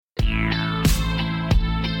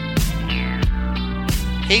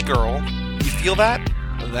Hey girl, you feel that?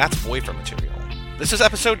 That's boyfriend material. This is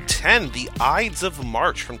episode 10, The Ides of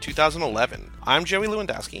March from 2011. I'm Joey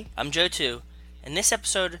Lewandowski. I'm Joe too, and this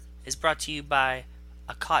episode is brought to you by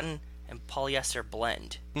a cotton and polyester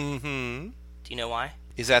blend. Mm-hmm. Do you know why?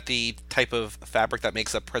 Is that the type of fabric that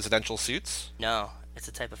makes up presidential suits? No, it's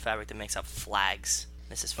the type of fabric that makes up flags.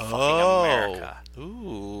 This is fucking America.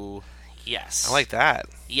 Ooh. Yes. I like that.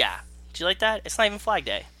 Yeah. Do you like that? It's not even Flag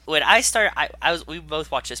Day. When we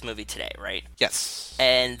both watched this movie today, right? Yes.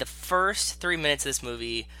 And the first 3 minutes of this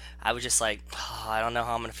movie, I was just like, oh, I don't know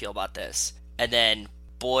how I'm going to feel about this. And then,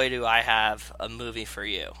 boy, do I have a movie for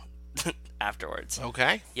you afterwards.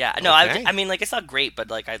 Okay. Yeah, no, Okay. I mean, like, it's not great, but,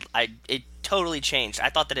 like, it totally changed. I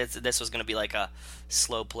thought that this was going to be, like, a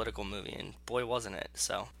slow political movie, and boy, wasn't it,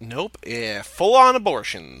 so. Nope. Yeah, full-on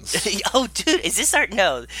abortions. Oh, dude, is this our...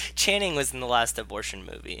 No, Channing was in the last abortion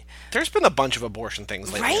movie. There's been a bunch of abortion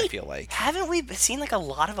things lately, Right? I feel like. Haven't we seen, like, a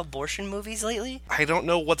lot of abortion movies lately? I don't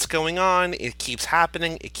know what's going on. It keeps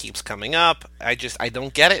happening. It keeps coming up. I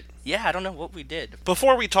don't get it. Yeah, I don't know what we did.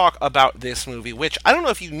 Before we talk about this movie, which I don't know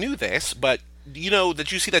if you knew this, but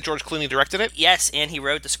did you see that George Clooney directed it? Yes, and he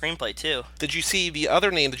wrote the screenplay, too. Did you see the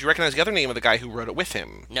other name? Did you recognize the other name of the guy who wrote it with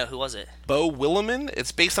him? No, who was it? Beau Willimon.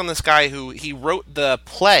 It's based on this guy he wrote the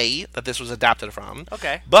play that this was adapted from.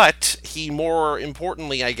 Okay. But he, more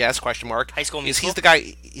importantly, I guess, question mark, High School is Musical? he's the guy,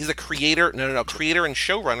 he's the creator and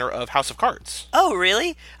showrunner of House of Cards. Oh,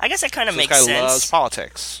 really? I guess that kind of So makes this guy sense. loves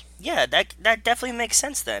politics. Yeah, that definitely makes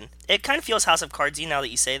sense then. It kind of feels House of Cardsy now that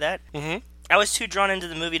you say that. Mm-hmm. I was too drawn into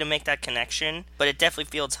the movie to make that connection, but it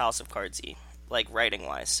definitely feels House of Cardsy, like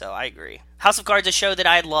writing-wise, so I agree. House of Cards, a show that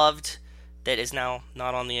I loved, that is now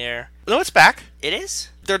not on the air. No, it's back. It is?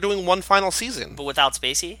 They're doing one final season. But without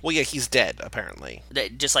Spacey? Well, yeah, he's dead, apparently.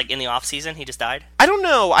 Just like in the off-season, he just died? I don't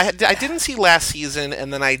know. I didn't see last season,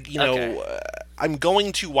 and then Okay. I'm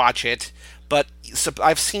going to watch it, but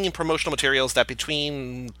I've seen promotional materials that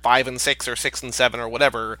between 5 and 6 or 6 and 7 or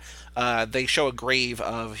whatever, they show a grave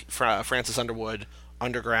of Francis Underwood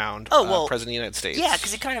underground, President of the United States. Yeah,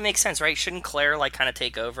 because it kind of makes sense, right? Shouldn't Claire, like, kind of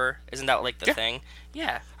take over? Isn't that, like, the thing?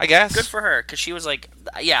 Yeah. I guess. Good for her, because she was like...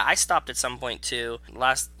 Yeah, I stopped at some point, too.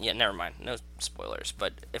 Yeah, never mind. No spoilers,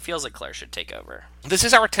 but it feels like Claire should take over. This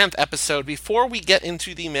is our 10th episode. Before we get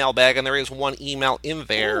into the mailbag, and there is one email in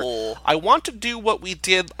there, Ooh. I want to do what we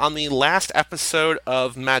did on the last episode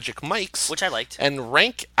of Magic Mike's. Which I liked. And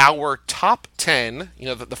rank our top 10,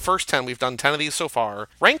 the first 10, we've done 10 of these so far.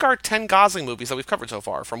 Rank our 10 Gosling movies that we've covered so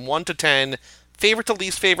far, from 1 to 10, favorite to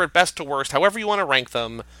least favorite, best to worst, however you want to rank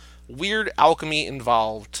them. Weird alchemy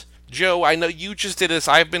involved. Joe, I know you just did this.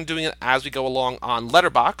 I've been doing it as we go along on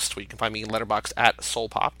Letterboxd, where you can find me in Letterboxd at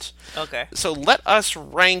SoulPopped. Okay. So let us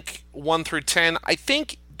rank 1 through 10. I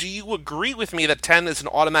think, do you agree with me that 10 is an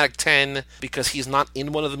automatic 10 because he's not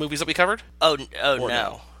in one of the movies that we covered? Oh Or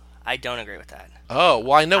no. I don't agree with that. Oh,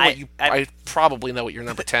 well, I know I I probably know what your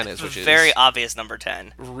number 10 is, which is very obvious number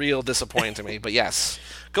 10. real disappointing to me, but yes.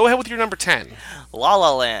 Go ahead with your number 10. La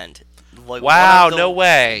La Land. Like, Wow, no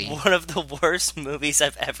way. One of the worst movies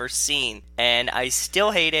I've ever seen, and I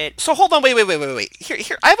still hate it. So hold on, wait.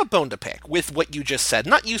 Here, I have a bone to pick with what you just said.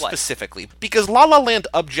 Not you What? specifically, because La La Land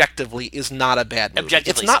objectively is not a bad movie.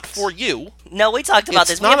 Objectively it's not sucks. for you. No, we talked about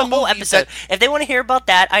It's this. We not have a a whole movie episode. If they want to hear about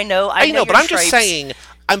that, I know I know, your but I'm just stripes. saying,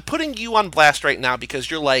 I'm putting you on blast right now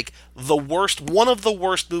because you're like one of the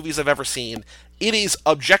worst movies I've ever seen. It is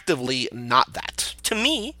objectively not that. To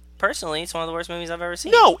me, personally, it's one of the worst movies I've ever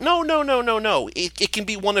seen. No. It can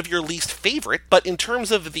be one of your least favorite, but in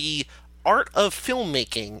terms of the art of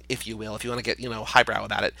filmmaking, if you will, if you want to get, highbrow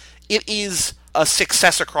about it, it is a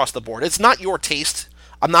success across the board. It's not your taste.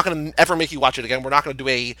 I'm not going to ever make you watch it again. We're not going to do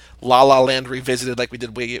a La La Land revisited like we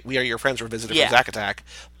did We Are Your Friends revisited Yeah. for Zack Attack.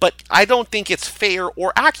 But I don't think it's fair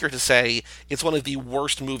or accurate to say it's one of the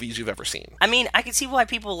worst movies you've ever seen. I mean, I can see why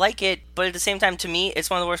people like it, but at the same time, to me,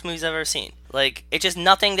 it's one of the worst movies I've ever seen. Like, it's just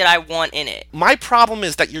nothing that I want in it. My problem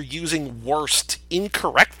is that you're using worst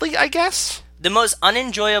incorrectly, I guess. The most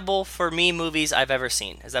unenjoyable for me movies I've ever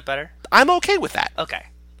seen. Is that better? I'm okay with that. Okay.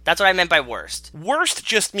 That's what I meant by worst. Worst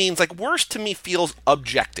just means, worst to me feels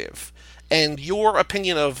objective. And your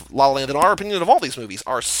opinion of La La Land and our opinion of all these movies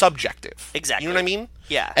are subjective. Exactly. You know what I mean?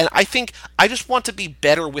 Yeah. And I think I just want to be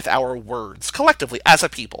better with our words, collectively, as a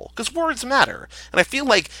people. Because words matter. And I feel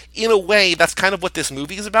like, in a way, that's kind of what this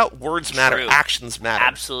movie is about. Words matter. True. Actions matter.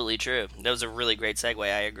 Absolutely true. That was a really great segue.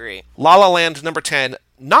 I agree. La La Land, number 10.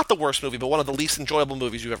 Not the worst movie, but one of the least enjoyable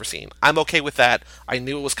movies you've ever seen. I'm okay with that. I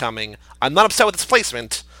knew it was coming. I'm not upset with its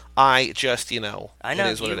placement. I just, I know, it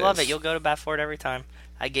is what you it love is. it. You'll go to bat for it every time.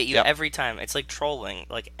 I get you Yep. every time. It's like trolling.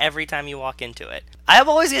 Like, every time you walk into it. I'm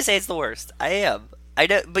always going to say it's the worst. I am. I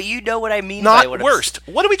know, but you know what I mean by Not what worst.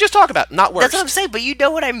 What did we just talk about? Not worst. That's what I'm saying, but you know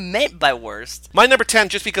what I meant by worst. My number 10,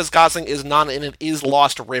 just because Gosling is not in it, is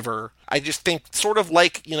Lost River. I just think, sort of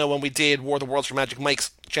like, when we did War of the Worlds for Magic Mike's,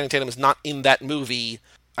 Channing Tatum is not in that movie.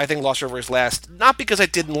 I think Lost River is last. Not because I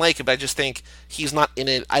didn't like it, but I just think he's not in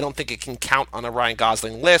it. I don't think it can count on a Ryan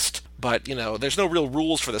Gosling list. But, there's no real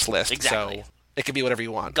rules for this list. Exactly. So it can be whatever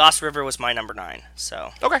you want. Lost River was my number 9, so.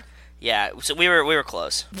 Okay. Yeah, so we were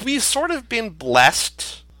close. We've sort of been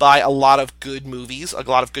blessed by a lot of good movies, a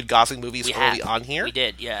lot of good Gosling movies early on here. We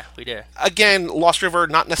did, yeah, we did. Again, Lost River,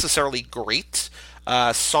 not necessarily great.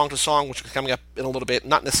 Song to Song, which is coming up in a little bit,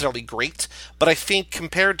 not necessarily great. But I think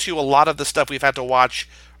compared to a lot of the stuff we've had to watch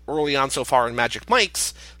early on so far in Magic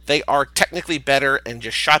Mike's, they are technically better and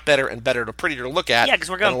just shot better and prettier to look at. Yeah, because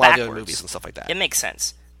we're going than a lot backwards. of the other movies and stuff like that. It makes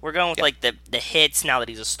sense. We're going with like the hits now that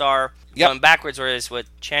he's a star. Yep. Going backwards, whereas with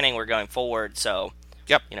Channing we're going forward. So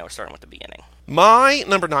yep, we're starting with the beginning. My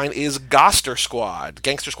number 9 is Goster Squad.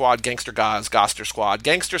 Gangster Squad, Gangster Goz, Goster Squad.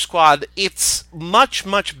 Gangster Squad, it's much,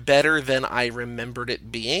 much better than I remembered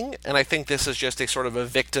it being, and I think this is just a sort of a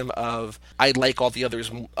victim of I like all the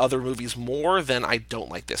other movies more than I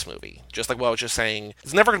don't like this movie. Just like what I was just saying,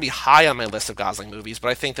 it's never going to be high on my list of Gosling movies, but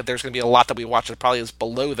I think that there's going to be a lot that we watch that probably is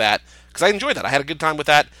below that, because I enjoyed that. I had a good time with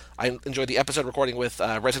that. I enjoyed the episode recording with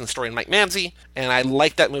resident historian Mike Manzi, and I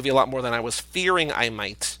liked that movie a lot more than I was fearing I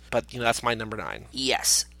might. But, that's my number 9.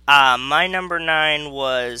 Yes. My number 9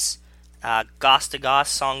 was Goss to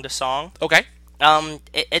Goss, Song to Song. Okay.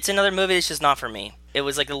 It's another movie that's just not for me. It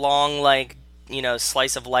was like a long,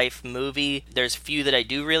 slice of life movie. There's a few that I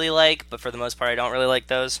do really like, but for the most part I don't really like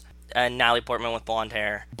those. And Natalie Portman with blonde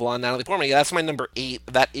hair. Blonde Natalie Portman. Yeah, that's my number 8.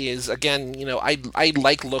 That is, again, I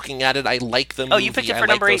like looking at it. I like the movie. Oh, you picked it for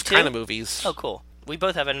number 8 too? Kind of movies. Oh, cool. We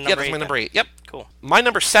both have it in number 8. Yeah, that's my number 8. Yep. Cool. My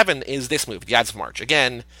number 7 is this movie, The Ides of March.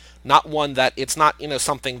 Again, not one that, it's not,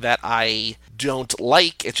 something that I don't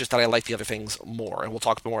like. It's just that I like the other things more. And we'll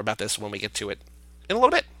talk more about this when we get to it in a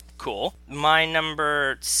little bit. Cool. My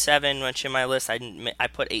number 7, which in my list, I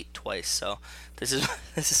put 8 twice, so this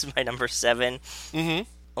is my number 7. Mm-hmm.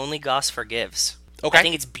 Only Goss Forgives. Okay. I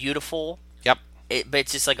think it's beautiful. Yep. But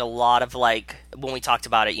it's just like a lot of when we talked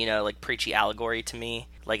about it, preachy allegory to me.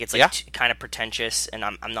 It's kind of pretentious, and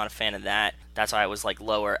I'm not a fan of that. That's why I was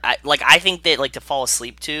lower. I think that to fall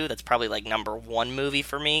asleep to, that's probably number 1 movie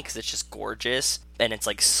for me because it's just gorgeous and it's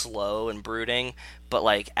slow and brooding.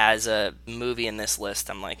 But as a movie in this list,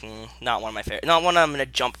 I'm not one of my favorite. Not one I'm gonna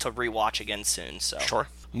jump to rewatch again soon. So sure.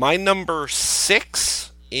 My number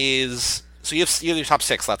 6 is. So you have your top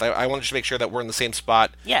 6 left. I want to just make sure that we're in the same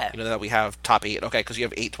spot. Yeah. That we have top 8. Okay, because you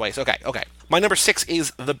have 8 twice. Okay. My number 6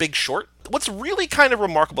 is The Big Short. What's really kind of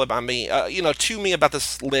remarkable about me, to me about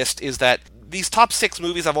this list is that these top 6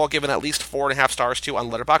 movies I've all given at least 4.5 stars to on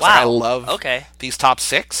Letterboxd. Wow. I love these top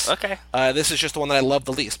 6. Okay. This is just the one that I love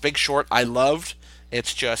the least. Big Short, I loved.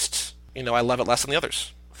 It's just, I love it less than the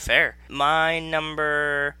others. Fair. My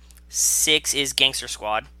number 6 is Gangster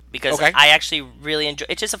Squad. Because I actually really enjoy.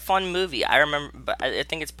 It's just a fun movie. I remember, but I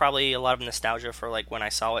think it's probably a lot of nostalgia for when I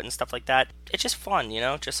saw it and stuff like that. It's just fun,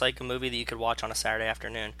 just like a movie that you could watch on a Saturday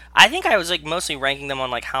afternoon. I think I was mostly ranking them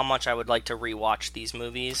on how much I would like to rewatch these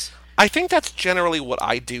movies. I think that's generally what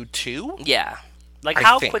I do too. Yeah,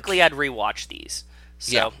 how quickly I'd rewatch these.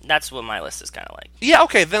 So that's what my list is kind of like. Yeah,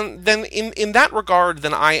 okay. Then in that regard,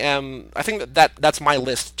 then I think that's my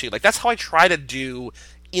list too. That's how I try to do,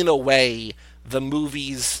 in a way, the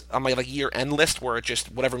movies on my year-end list, where it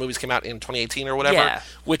just whatever movies came out in 2018 or whatever,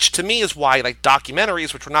 which to me is why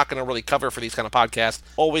documentaries, which we're not going to really cover for these kind of podcasts,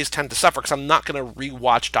 always tend to suffer because I'm not going to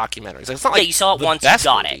rewatch documentaries. It's not you saw it once, you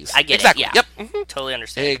got movies. It. I get exactly. it. Yeah. Yep. Mm-hmm. Totally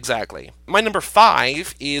understand. Exactly. My number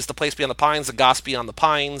 5 is The Place Beyond the Pines, The Goss Beyond the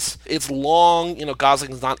Pines. It's long.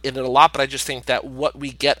 Gosling's not in it a lot, but I just think that what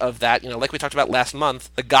we get of that, like we talked about last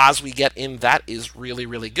month, the Goz we get in that is really,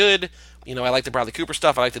 really good. I like the Bradley Cooper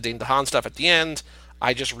stuff. I like the Dane DeHaan stuff at the end.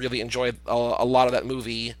 I just really enjoyed a lot of that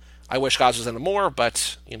movie. I wish Goz was in it more,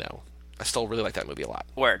 but, I still really like that movie a lot.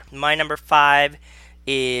 Word. My number 5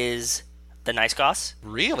 is The Nice Goss.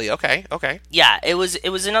 Really? Okay. Yeah, it was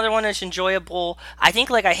another one that's enjoyable. I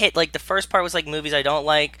think I hit the first part was movies I don't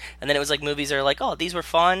like, and then it was movies that are oh, these were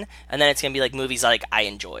fun, and then it's gonna be movies I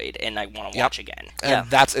enjoyed and I want to watch again. And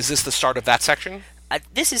is this the start of that section?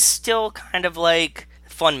 This is still kind of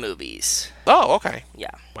fun movies. Oh, okay.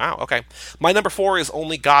 Yeah. Wow, okay. My number 4 is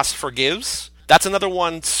Only Goss Forgives. That's another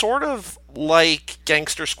one sort of like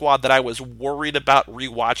Gangster Squad that I was worried about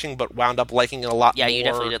rewatching, but wound up liking it a lot more. Yeah, you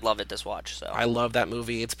definitely did love it this watch. So I love that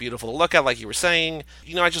movie. It's beautiful to look at, like you were saying.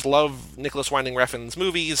 I just love Nicholas Winding Refn's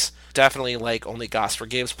movies. Definitely like Only Goss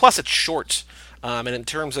Forgives. Plus, it's short. And in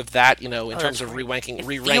terms of that, in terms of re-ranking, it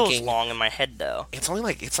feels long in my head though. It's only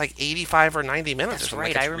like 85 or 90 minutes. That's or something.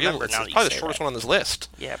 right. Like, I remember it's now. It's probably the shortest one on this list.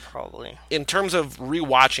 Yeah, probably. In terms of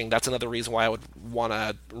rewatching, that's another reason why I would want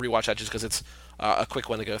to rewatch that, just because it's a quick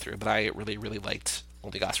one to go through. But I really, really liked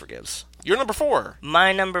Only Goss Forgives. Your number 4.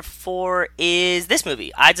 My number 4 is this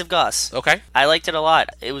movie, Ides of Goss. Okay. I liked it a lot.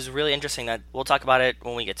 It was really interesting. That we'll talk about it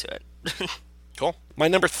when we get to it. Cool. My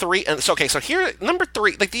number 3, and so here number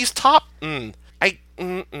 3, like these top. I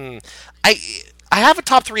have a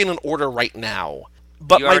top 3 in an order right now,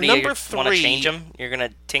 but my number 3. Want to change them? You're gonna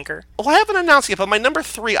tinker? Well, I haven't announced yet, but my number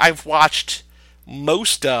 3, I've watched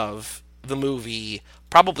most of the movie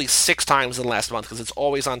probably 6 times in the last month because it's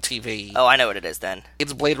always on TV. Oh, I know what it is then.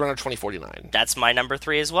 It's Blade Runner 2049. That's my number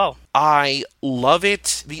 3 as well. I love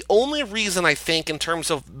it. The only reason I think, in terms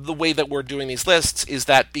of the way that we're doing these lists, is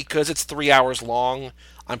that because it's 3 hours long,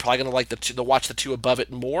 I'm probably gonna like to watch the 2 above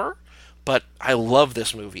it more. But I love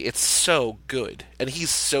this movie. It's so good. And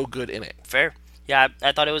he's so good in it. Fair. Yeah,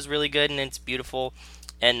 I thought it was really good and it's beautiful.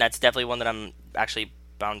 And that's definitely one that I'm actually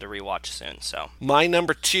bound to rewatch soon. So my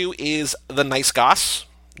number 2 is The Nice Guys.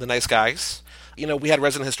 The Nice Guys. We had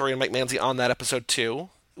resident historian Mike Manzi on that episode too.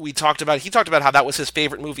 He talked about how that was his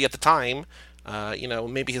favorite movie at the time.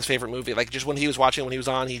 Maybe his favorite movie. Like, just when he was watching, when he was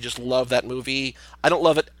on, he just loved that movie. I don't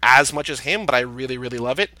love it as much as him, but I really, really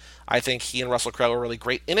love it. I think he and Russell Crowe are really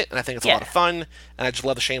great in it, and I think it's a lot of fun. And I just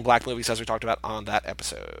love the Shane Black movies, as we talked about on that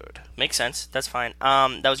episode. Makes sense. That's fine.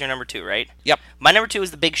 That was your number 2, right? Yep. My number 2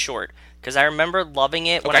 is The Big Short, because I remember loving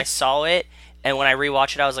it when I saw it, and when I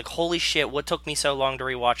rewatched it, I was like, holy shit, what took me so long to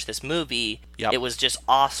rewatch this movie? Yep. It was just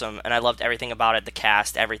awesome, and I loved everything about it, the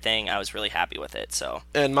cast, everything. I was really happy with it. So.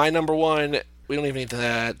 And my number 1, we don't even need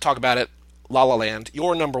to talk about it, La La Land.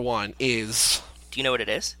 Your number 1 is... Do you know what it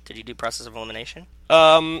is? Did you do Process of Elimination?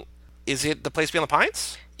 Is it The Place Beyond the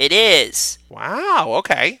Pines? It is. Wow,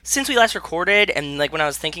 okay. Since we last recorded, and like when I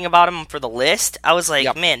was thinking about them for the list, I was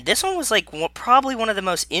like, man, this one was like probably one of the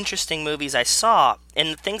most interesting movies I saw.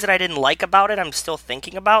 And the things that I didn't like about it, I'm still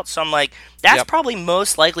thinking about. So I'm like, that's probably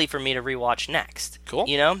most likely for me to rewatch next. Cool.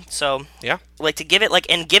 So yeah, like to give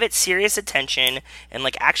it serious attention and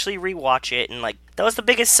like actually rewatch it, and like that was the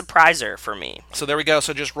biggest surpriser for me. So there we go.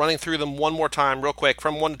 So just running through them one more time, real quick,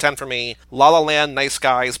 from 1 to 10 for me: La La Land, Nice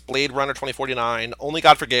Guys, Blade Runner 2049, Only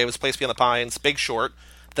God Forgives, Place Beyond the Pines, Big Short.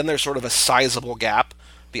 Then there's sort of a sizable gap: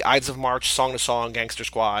 The Ides of March, Song to Song, Gangster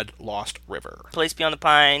Squad, Lost River. Place Beyond the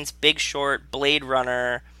Pines, Big Short, Blade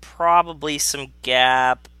Runner, probably some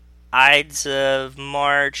gap. Ides of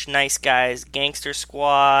March, Nice Guys, Gangster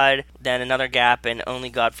Squad, then another gap in Only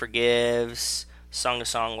God Forgives, Song to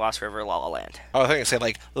Song, Lost River, La La Land. Oh, I think I say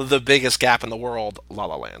like the biggest gap in the world, La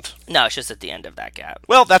La Land. No, it's just at the end of that gap.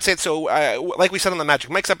 Well, that's it. So, like we said on the Magic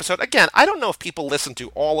Mike's episode, again, I don't know if people listen to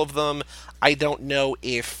all of them. I don't know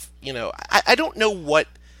if, I don't know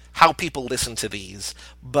how people listen to these,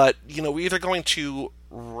 but, we're either going to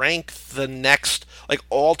rank the next, like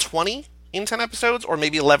all 20 in 10 episodes, or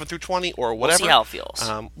maybe 11 through 20, or whatever. We'll see how it feels.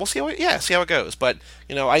 We'll see how it goes. But,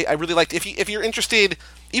 I really liked, if you're interested,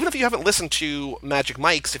 even if you haven't listened to Magic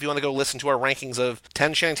Mike's, if you want to go listen to our rankings of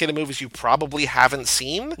 10 Channing Tatum movies you probably haven't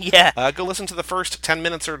seen, go listen to the first 10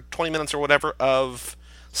 minutes or 20 minutes or whatever of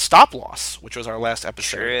Stop Loss, which was our last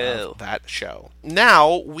episode of that show.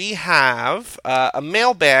 Now, we have a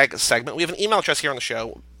mailbag segment. We have an email address here on the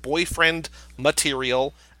show,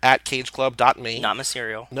 boyfriendmaterial@cageclub.me. Not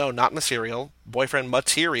material. No, not material.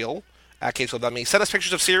 Boyfriendmaterial@cageclub.me. Send us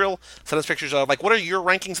pictures of Serial. Send us pictures of, like, what are your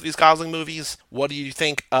rankings of these Gosling movies? What do you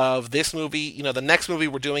think of this movie? The next movie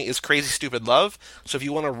we're doing is Crazy Stupid Love. So if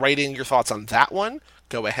you want to write in your thoughts on that one,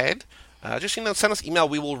 go ahead. Just, send us email.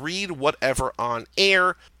 We will read whatever on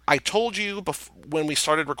air. I told you when we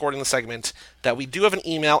started recording the segment that we do have an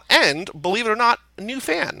email, and, believe it or not, a new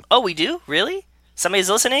fan. Oh, we do? Really? Somebody's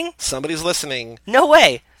listening? Somebody's listening. No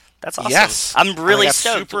way. That's awesome. Yes. I'm really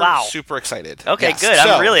stoked. Wow. Super excited. Okay, yes. Good.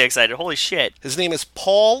 I'm really excited. Holy shit. His name is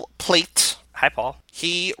Paul Plate. Hi, Paul.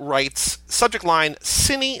 He writes, subject line,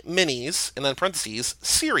 Cine Minis, and then parentheses,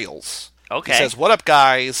 cereals. Okay. He says, what up,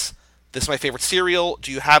 guys? This is my favorite cereal.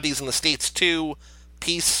 Do you have these in the States, too?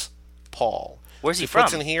 Peace, Paul. Where's he from?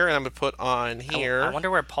 Puts in here, and I'm going to put on here. I wonder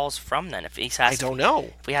where Paul's from, then, if he's I don't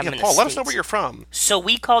know. If we have him in Paul, the let States. us know where you're from. So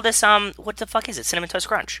we call this, what the fuck is it? Cinnamon Toast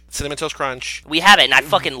Crunch. Cinnamon Toast Crunch. We have it, and I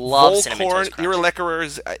fucking love Cinnamon Toast Crunch.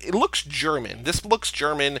 Leckerers. It looks German. This looks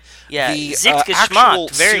German. Yeah, the Zitzgeschmack, actual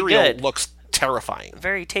very cereal good. looks terrifying.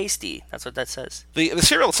 Very tasty. That's what that says. The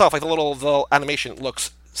cereal itself, like the animation,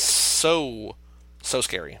 looks so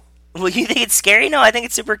scary. Well, you think it's scary? No, I think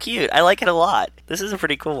it's super cute. I like it a lot. This is a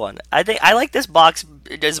pretty cool one. I think I like this box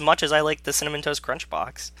as much as I like the Cinnamon Toast Crunch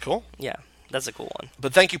box. Cool. Yeah, that's a cool one.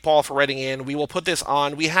 But thank you, Paul, for writing in. We will put this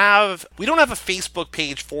on. We don't have a Facebook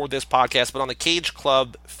page for this podcast, but on the Cage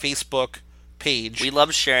Club Facebook page, we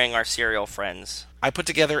love sharing our cereal friends. I put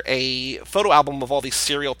together a photo album of all these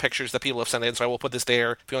cereal pictures that people have sent in, so I will put this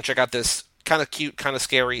there. If you want to check out this kind of cute, kind of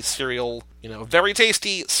scary cereal, very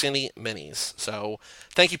tasty Cinny Minis. So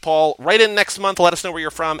thank you, Paul. Write in next month. Let us know where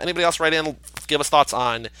you're from. Anybody else write in? Give us thoughts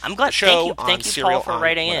on I'm glad. the show. Thank you, cereal, Paul, for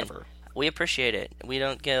writing whatever. in. We appreciate it. We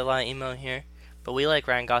don't get a lot of email here, but we like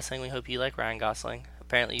Ryan Gosling. We hope you like Ryan Gosling.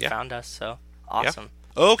 Apparently you found us, so awesome.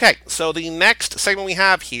 Yeah. Okay, so the next segment we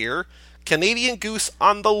have here, Canadian Goose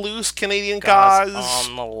on the Loose, Canadian Gauze.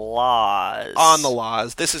 On the laws. On the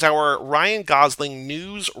laws. This is our Ryan Gosling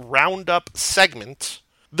News Roundup segment.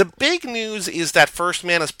 The big news is that First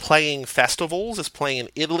Man is playing festivals. It's playing in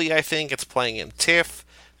Italy, I think. It's playing in TIFF.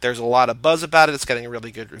 There's a lot of buzz about it. It's getting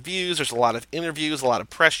really good reviews. There's a lot of interviews, a lot of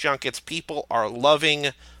press junkets. People are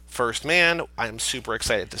loving First Man. I'm super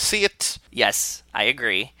excited to see it. Yes, I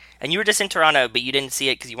agree. And you were just in Toronto, but you didn't see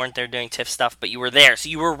it because you weren't there doing TIFF stuff, but you were there, so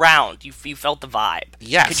you were around. You felt the vibe.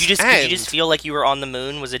 Yes. Could you just feel like you were on the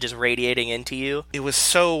moon? Was it just radiating into you? It was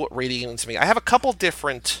so radiating into me. I have a couple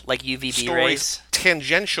different like UVB stories rays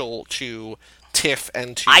tangential to TIFF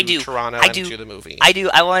and to Toronto and to the movie. I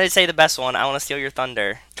do. I wanted to say the best one. I want to steal your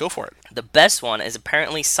thunder. Go for it. The best one is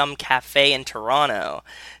apparently some cafe in Toronto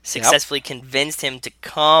successfully convinced him to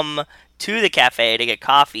come to the cafe to get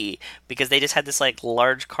coffee because they just had this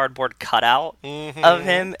large cardboard cutout of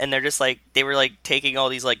him, and they were taking all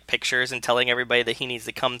these pictures and telling everybody that he needs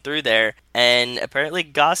to come through there, and apparently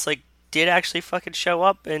Goss did actually fucking show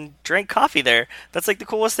up and drink coffee there. That's the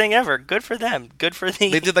coolest thing ever. Good for them. Good for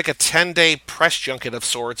the... They did a 10-day press junket of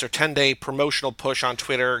sorts, or 10-day promotional push on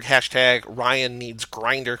Twitter, hashtag Ryan needs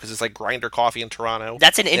Grinder, because it's Grinder coffee in Toronto.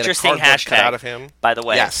 That's an interesting hashtag, cut out of him. By the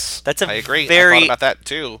way. Yes, I agree. I thought about that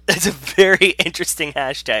too. That's a very interesting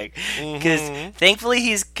hashtag, because thankfully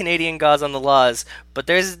he's Canadian Gauze on the laws, but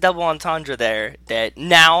there's a double entendre there that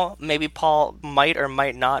now maybe Paul might or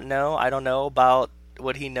might not know. I don't know about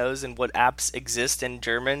what he knows and what apps exist in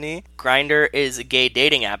Germany. Grindr is a gay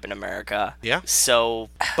dating app in America. Yeah. So,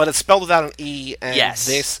 but it's spelled without an E, and yes,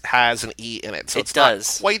 this has an E in it. So it's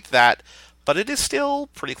not quite that, but it is still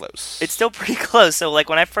pretty close. It's still pretty close. So,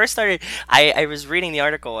 when I first started, I was reading the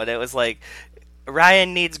article, and it was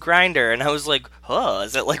Ryan needs Grindr, and I was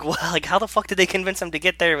is it what? How the fuck did they convince him to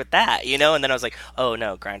get there with that, And then I was oh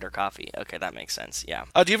no, Grindr coffee. Okay, that makes sense, yeah.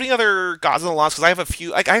 Do you have any other Gods on the Laws? Because I have a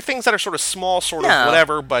few, I have things that are sort of small, of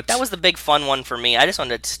whatever, but... That was the big fun one for me. I just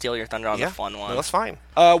wanted to steal your thunder on the fun one. No, that's fine.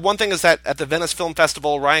 One thing is that at the Venice Film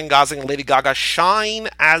Festival, Ryan Gosling and Lady Gaga shine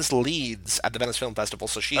as leads at the Venice Film Festival,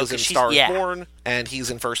 so she is in Star is Born, and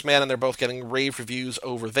he's in First Man, and they're both getting rave reviews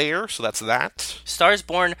over there, so that's that. Star is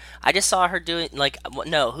Born, I just saw her doing,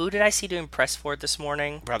 who did I see doing press for it this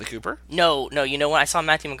morning? Bradley Cooper? No, you know what? I saw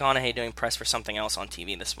Matthew McConaughey doing press for something else on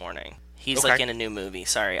TV this morning. He's in a new movie.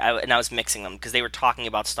 Sorry, I was mixing them because they were talking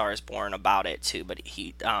about Star is Born about it too, but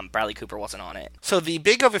Bradley Cooper wasn't on it. So the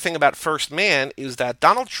big other thing about First Man is that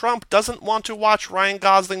Donald Trump doesn't want to watch Ryan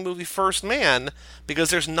Gosling movie First Man because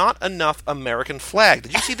there's not enough American flag.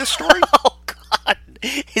 Did you see this story? Oh God.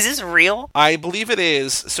 Is this real? I believe it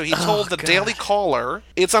is. So he told the Daily Caller,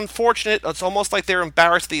 it's unfortunate. It's almost like they're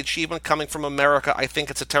embarrassed at the achievement coming from America. I think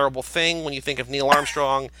it's a terrible thing when you think of Neil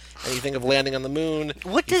Armstrong and you think of landing on the moon.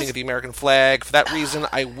 You think of the American flag. For that reason,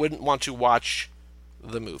 I wouldn't want to watch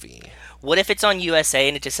the movie. What if it's on USA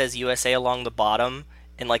and it just says USA along the bottom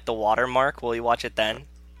and the watermark? Will you watch it then?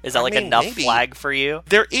 Is that enough maybe. Flag for you?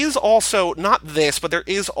 There is also, not this, but there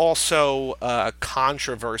is also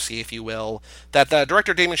controversy, if you will, that the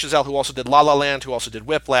director Damien Chazelle, who also did La La Land, who also did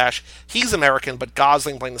Whiplash, he's American, but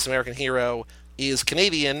Gosling, playing this American hero, is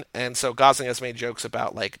Canadian, and so Gosling has made jokes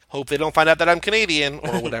about, hope they don't find out that I'm Canadian,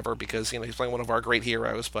 or whatever, because, he's playing one of our great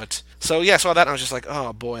heroes, but... So, yeah, I saw that, and I was just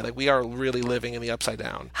oh boy, we are really living in the upside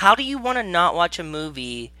down. How do you want to not watch a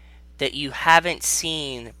movie that you haven't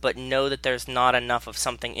seen, but know that there's not enough of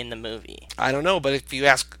something in the movie? I don't know, but if you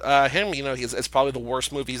ask him, it's probably the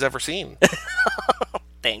worst movie he's ever seen.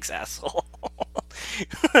 Thanks, asshole.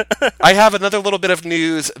 I have another little bit of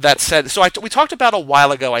news that said... So we talked about a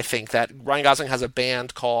while ago, I think, that Ryan Gosling has a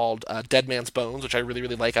band called Dead Man's Bones, which I really,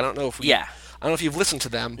 really like. I don't know if you've listened to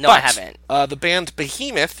them. No, I haven't. The band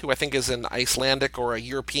Behemoth, who I think is an Icelandic or a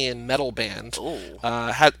European metal band,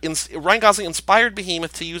 Ryan Gosling inspired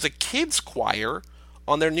Behemoth to use a kids' choir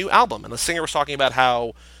on their new album. And the singer was talking about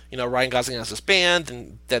how, Ryan Gosling has this band,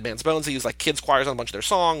 and Dead Man's Bones, they use like kids choirs on a bunch of their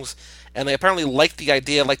songs, and they apparently liked the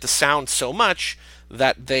idea, liked the sound so much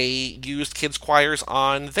that they used kids choirs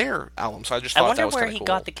on their album. So I just thought that was kind of cool. I wonder where he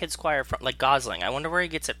got the kids choir from, like Gosling. I wonder where he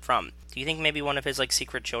gets it from. Do you think maybe one of his like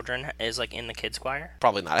secret children is like in the kids choir?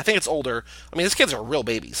 Probably not. I think it's older. I mean, his kids are real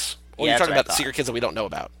babies. Or you're talking about the secret kids that we don't know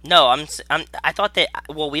about? No, I thought that.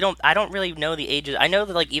 Well, I don't really know the ages. I know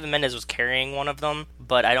that like Eva Mendes was carrying one of them,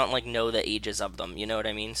 but I don't like know the ages of them. You know what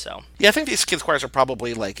I mean? So yeah, I think these kids choirs are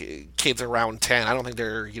probably like kids around 10. I don't think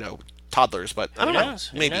they're toddlers, but I don't know.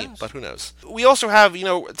 Maybe, but who knows? We also have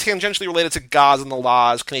tangentially related to Goz and the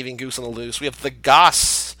Laws, Canadian Goose on the Loose. We have the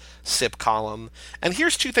Goss Sip column. And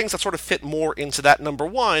here's two things that sort of fit more into that. Number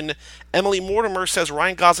one, Emily Mortimer says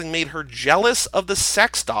Ryan Gosling made her jealous of the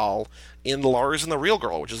sex doll in Lars and the Real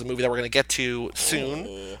Girl, which is a movie that we're going to get to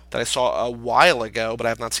soon, that I saw a while ago, but I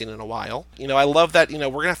have not seen in a while. I love that, we're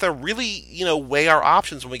going to have to really, weigh our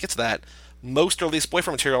options when we get to that. Most or least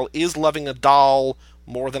boyfriend material is loving a doll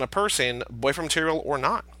more than a person, boyfriend material or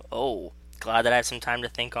not. Oh, glad that I have some time to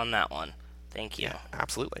think on that one. Thank you. Yeah,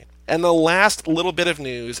 absolutely. And the last little bit of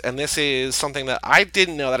news, and this is something that I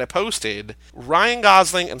didn't know that I posted, Ryan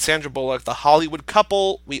Gosling and Sandra Bullock, the Hollywood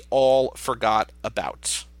couple we all forgot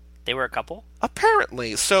about. They were a couple?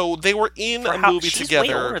 Apparently. So they were in a movie together.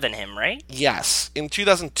 She's way older than him, right? Yes. In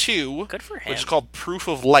 2002. Good for him. Which is called Proof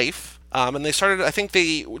of Life. And they started, I think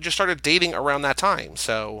they just started dating around that time.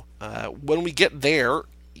 So when we get there,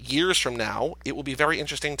 years from now, it will be very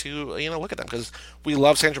interesting to look at them, because we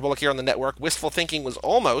love Sandra Bullock here on the network. Wistful Thinking was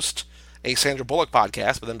almost a Sandra Bullock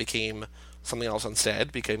podcast, but then became something else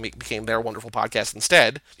instead, became their wonderful podcast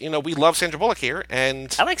instead. We love Sandra Bullock here,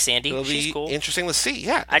 and I like Sandy. It'll She's be cool. Interesting to see.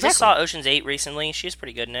 Yeah, exactly. I just saw Ocean's 8 recently. She was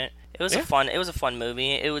pretty good in it. It was a fun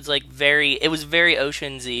movie. It was very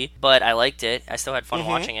Oceansy, but I liked it. I still had fun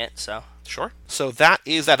watching it. So sure. So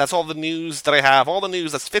that's all the news that I have. All the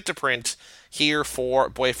news that's fit to print here for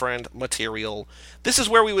Boyfriend Material. This is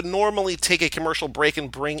where we would normally take a commercial break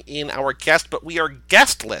and bring in our guest, but we are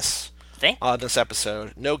guestless this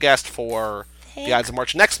episode. No guest for the Ides of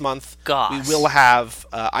March. Next month, we will have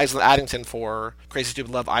Island Addington for Crazy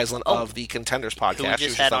Stupid Love Island of the Contenders podcast. Who we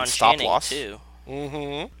just had on Stop Channing, Loss. too.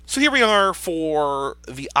 So here we are for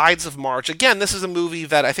the Ides of March. Again, this is a movie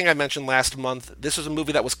that I think I mentioned last month. This was a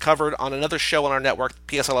movie that was covered on another show on our network,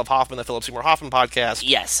 P.S. I Love Hoffman, the Philip Seymour Hoffman podcast.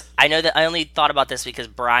 Yes. I know that I only thought about this because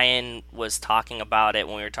Brian was talking about it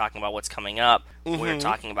when we were talking about what's coming up. When we were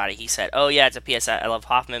talking about it, he said, oh yeah, it's a P.S. I Love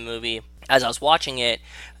Hoffman movie. As I was watching it,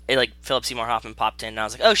 Philip Seymour Hoffman popped in, and I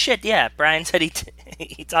was like, oh shit, yeah, Brian said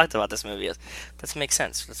he talked about this movie. That makes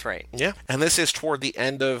sense. That's right. Yeah, and this is toward the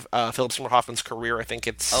end of Philip Seymour Hoffman's career. I think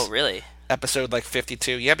it's... Oh, really? Episode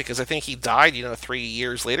 52. Yeah, because I think he died, 3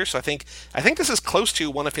 years later, so I think this is close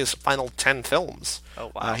to one of his final 10 films.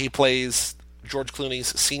 Oh, wow. He plays George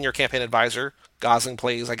Clooney's senior campaign advisor. Gosling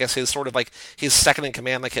plays, I guess, his sort of his second in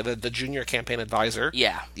command, the junior campaign advisor.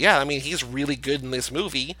 Yeah. Yeah, I mean, he's really good in this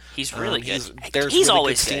movie. He's really good. There's he's really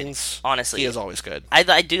always good good. Scenes. Honestly. He is always good.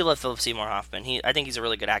 I do love Philip Seymour Hoffman. I think he's a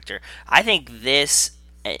really good actor. I think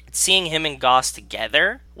seeing him and Goss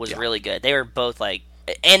together was really good. They were both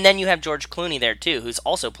and then you have George Clooney there too, who's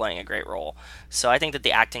also playing a great role. So I think that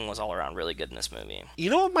the acting was all around really good in this movie. You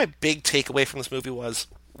know what my big takeaway from this movie was?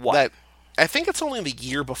 What? That I think it's only the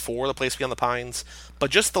year before The Place Beyond the Pines, but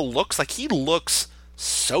just the looks, he looks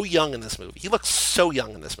so young in this movie. He looks so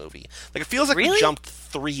young in this movie. It feels like we jumped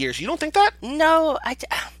 3 years. You don't think that? No,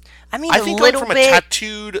 I mean, I think going from a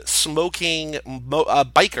tattooed, smoking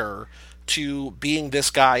biker to being this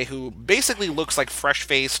guy who basically looks like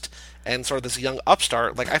fresh-faced and sort of this young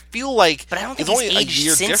upstart, I feel like but I don't think it's only he's a aged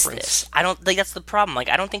year since difference. This. I don't think that's the problem.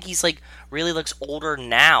 I don't think he's really looks older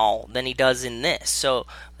now than he does in this. So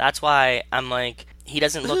that's why I'm he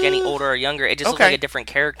doesn't look any older or younger. It just looks like a different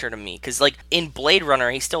character to me. Because in Blade Runner,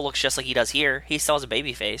 he still looks just like he does here. He still has a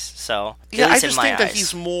baby face. So yeah, I just think that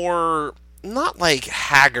he's more not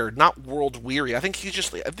haggard, not world weary. I think he's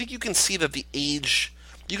just. I think you can see that the age.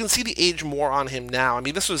 You can see the age more on him now. I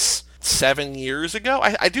mean, this was 7 years ago.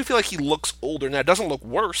 I do feel like he looks older now. It doesn't look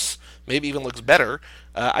worse. Maybe even looks better.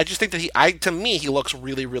 I just think that to me, he looks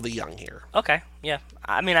really, really young here. Okay, yeah.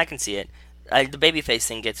 I mean, I can see it. The babyface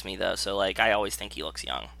thing gets me, though, so, I always think he looks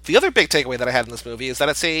young. The other big takeaway that I had in this movie is that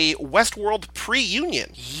it's a Westworld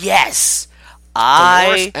pre-union. Yes!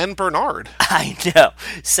 Dolores and Bernard. I know.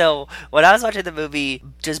 So when I was watching the movie,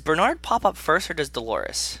 does Bernard pop up first or does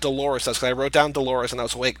Dolores? Dolores does, because I wrote down Dolores and I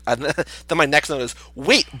was like, then my next note is,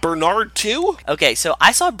 wait, Bernard too? Okay, so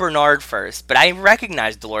I saw Bernard first, but I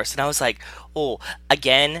recognized Dolores and I was like, oh,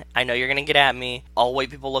 again, I know you're going to get at me. All white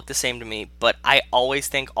people look the same to me, but I always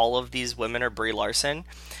think all of these women are Brie Larson.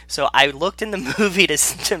 So I looked in the movie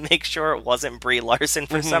to make sure it wasn't Brie Larson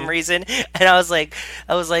for some reason, and I was like,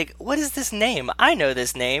 what is this name? I know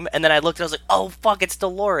this name. And then I looked and I was like, oh fuck, it's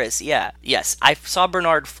Dolores. Yeah. Yes, I saw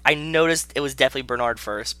Bernard. I noticed it was definitely Bernard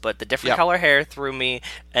first, but the different color hair threw me,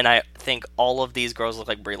 and I think all of these girls look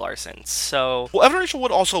like Brie Larson. So well, Evan Rachel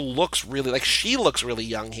Wood also looks really she looks really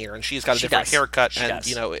young here, and she's got a different haircut, and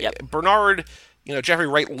Bernard. Jeffrey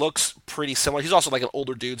Wright looks pretty similar. He's also like an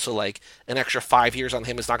older dude, so like an extra 5 years on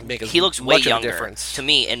him is not going to make he looks way much younger, of a difference. To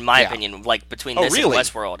me, in my opinion, like between this and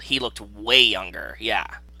Westworld, he looked way younger. Yeah,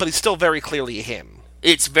 but he's still very clearly him.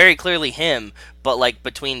 It's very clearly him, but like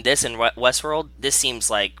between this and Westworld, this seems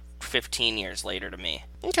like 15 years later to me.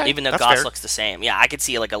 Okay, even though Goss looks the same. Yeah, I could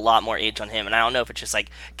see like a lot more age on him, and I don't know if it's just like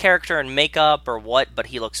character and makeup or what, but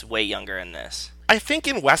he looks way younger in this. I think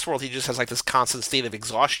in Westworld he just has like this constant state of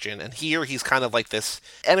exhaustion, and here he's kind of like this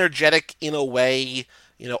energetic, in a way,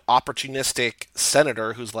 opportunistic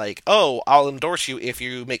senator who's like, oh, I'll endorse you if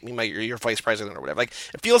you make me your vice president or whatever. Like,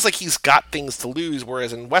 it feels like he's got things to lose,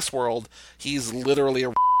 whereas in Westworld he's literally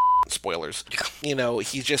a spoilers.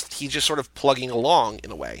 He's just sort of plugging along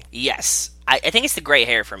in a way. Yes, I think it's the gray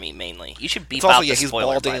hair for me mainly. You should beep also, out the he's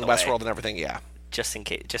spoiler, balding in Westworld and everything. Yeah. Just in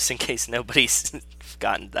case nobody's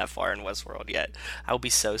gotten that far in Westworld yet. I would be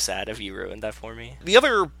so sad if you ruined that for me. The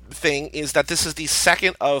other thing is that this is the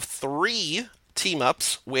second of 3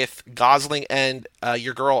 team-ups with Gosling and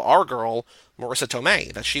our girl, Marissa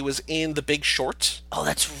Tomei, that she was in The Big Short. Oh,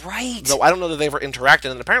 that's right! Though I don't know that they ever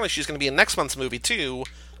interacted, and apparently she's going to be in next month's movie too,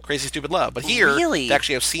 Crazy Stupid Love. But here, they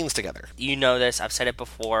actually have scenes together. You know this, I've said it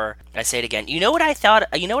before, I say it again. You know what I thought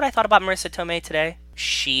about Marissa Tomei today?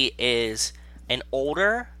 She is an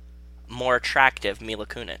older, more attractive Mila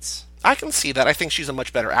Kunis. I can see that. I think she's a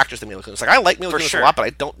much better actress than Mila Kunis. Like, I like Mila Kunis a lot, but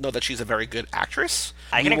I don't know that she's a very good actress.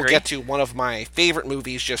 I can agree. We'll get to one of my favorite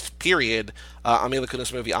movies, just period, a Mila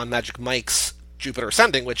Kunis movie on Magic Mike's Jupiter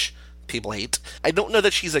Ascending, which people hate. I don't know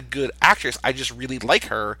that she's a good actress. I just really like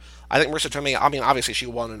her. I think Marissa Tomei, obviously she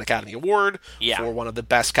won an Academy Award for one of the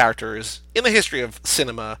best characters in the history of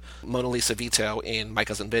cinema, Mona Lisa Vito in My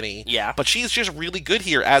Cousin Vinny. Yeah. But she's just really good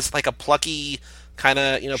here as like a plucky kind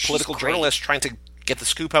of, political journalist trying to get the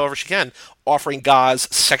scoop however she can, offering Gaz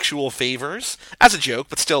sexual favors as a joke,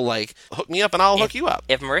 but still like, hook me up and I'll hook you up.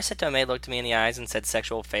 If Marissa Tomei looked me in the eyes and said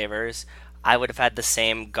sexual favors, I would have had the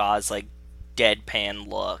same Gaz like deadpan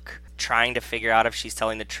look, trying to figure out if she's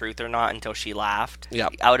telling the truth or not until she laughed. Yeah,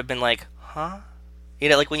 I would have been like, huh?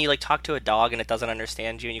 Like when you like talk to a dog and it doesn't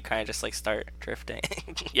understand you and you kind of just like start drifting.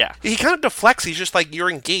 Yeah. He kind of deflects. He's just like, you're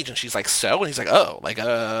engaged. And she's like, so? And he's like, oh, like,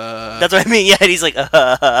 That's what I mean. Yeah. And he's like,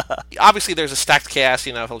 Obviously, there's a stacked cast,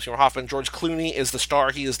 Philip Seymour Hoffman. George Clooney is the star.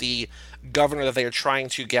 He is the governor that they are trying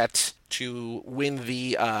to get to win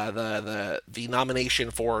the nomination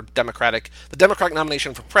for the Democratic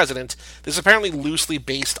nomination for president. This is apparently loosely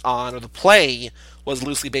based on, or the play was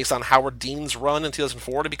loosely based on Howard Dean's run in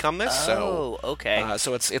 2004 to become this. Oh, okay.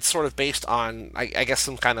 So it's sort of based on, I guess,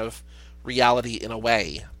 some kind of reality in a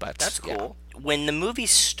way. But that's cool. Yeah. When the movie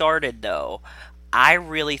started, though, I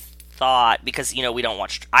really thought, because I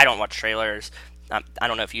don't watch trailers. I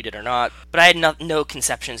don't know if you did or not, but I had no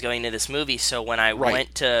conceptions going into this movie, so when I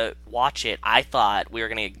went to watch it, I thought we were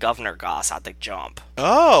going to get Governor Goss out the jump.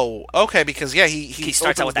 Oh, okay, because, he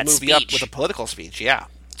starts out with that movie speech. Up with a political speech, yeah.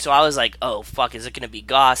 So I was like, oh, fuck, is it going to be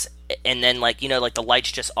Goss? And then, like the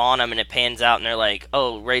light's just on him, and it pans out, and they're like,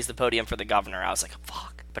 oh, raise the podium for the governor. I was like, fuck.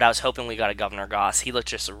 But I was hoping we got a Governor Goss. He looked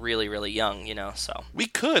just really, really young, so. We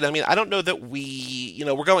could. I mean, I don't know that we,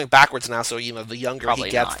 we're going backwards now, so, the younger Probably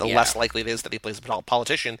he gets, not, the less likely it is that he plays a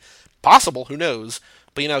politician. Possible, who knows?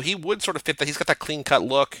 But, he would sort of fit that. He's got that clean-cut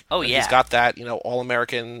look. Oh, yeah. He's got that,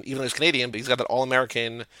 all-American, even though he's Canadian, but he's got that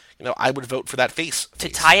all-American, I would vote for that face. To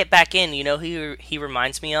tie it back in, who he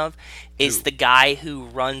reminds me of? Is the guy who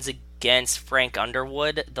runs against Frank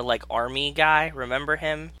Underwood, the, army guy. Remember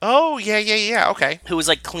him? Oh, yeah, okay. Who was,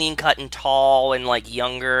 clean-cut and tall and,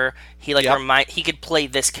 younger. He, he could play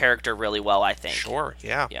this character really well, I think. Sure,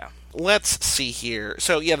 yeah. Yeah. Let's see here.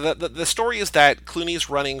 So, yeah, the story is that Clooney's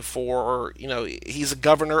running for, he's a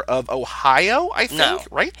governor of Ohio, I think,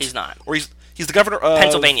 right? He's not. Or he's the governor of...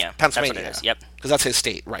 Pennsylvania. Pennsylvania. That's what it is, yep. Because that's his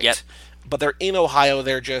state, right? Yep. but they're in Ohio.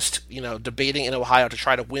 They're just, debating in Ohio to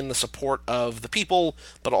try to win the support of the people,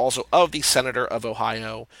 but also of the senator of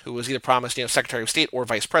Ohio, who was either promised, Secretary of State or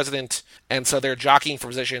Vice President. And so they're jockeying for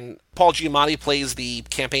position. Paul Giamatti plays the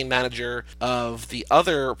campaign manager of the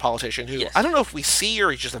other politician, who I don't know if we see,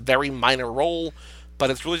 or he's just a very minor role, but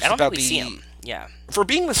it's really just about see him. Yeah. For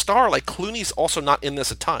being the star, like, Clooney's also not in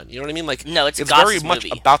this a ton. You know what I mean? Like, no, it's very much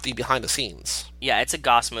about the behind the scenes. Yeah, it's a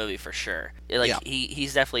Goss movie for sure.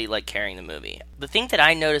 He's definitely like carrying the movie. The thing that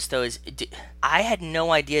I noticed though is I had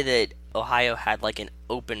no idea that Ohio had like an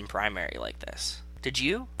open primary like this. Did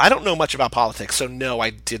you? I don't know much about politics, so no,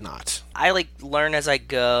 I did not. I like learn as I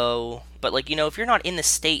go, but like, if you're not in the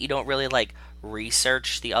state, you don't really like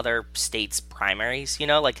research the other states' primaries,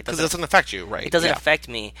 like because it doesn't affect you, right? It doesn't affect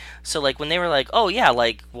me. So like when they were like, oh yeah,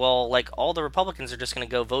 like, well, like all the Republicans are just gonna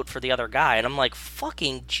go vote for the other guy, and I'm like,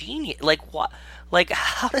 fucking genius. Like what? Like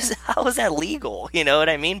how is that legal? You know what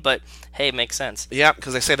I mean? But hey, it makes sense. Yeah,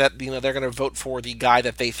 because they say that they're gonna vote for the guy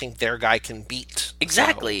that they think their guy can beat.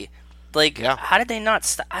 Exactly. So. Like, how did they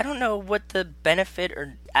not I don't know what the benefit,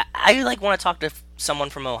 or I like want to talk to someone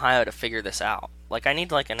from Ohio to figure this out. Like, I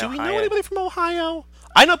need like an Ohio. Do we know anybody from Ohio?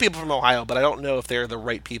 I know people from Ohio, but I don't know if they're the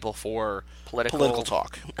right people for political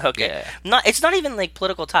talk. Okay. Yeah. It's not even like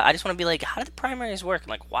political talk. I just want to be like, how do the primaries work? I'm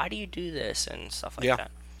like, why do you do this and stuff like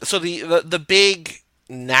that? So the big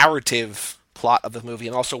narrative plot of the movie,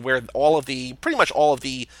 and also where pretty much all of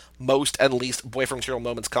the most and least boyfriend material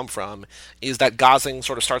moments come from, is that Gosling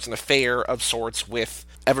sort of starts an affair of sorts with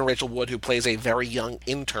Evan Rachel Wood, who plays a very young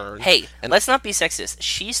intern. Hey, let's not be sexist.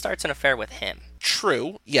 She starts an affair with him.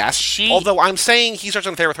 True, yes. Although I'm saying he starts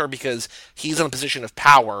an affair with her because he's in a position of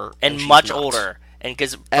power. And much older. And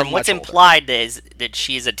because from what's implied is that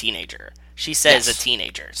she's a teenager. She says a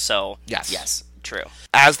teenager, so yes. True.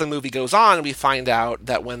 As the movie goes on, we find out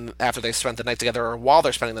that after they spent the night together, or while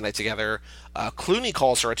they're spending the night together, Clooney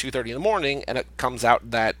calls her at 2:30 in the morning, and it comes out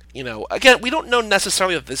that, again, we don't know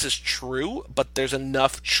necessarily that this is true, but there's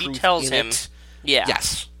enough truth in it. Yeah.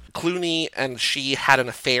 Yes. Clooney and she had an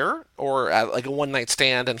affair, or like a one-night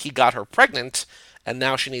stand, and he got her pregnant, and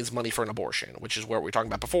now she needs money for an abortion, which is what we were talking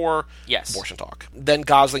about before. Yes. Abortion talk. Then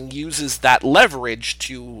Gosling uses that leverage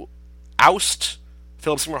to oust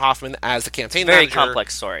Philip Seymour Hoffman as the campaign manager. Very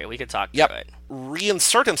complex story. We could talk through it.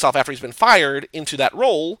 Reinsert himself after he's been fired into that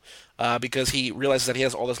role because he realizes that he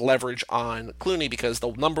has all this leverage on Clooney, because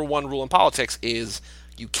the number one rule in politics is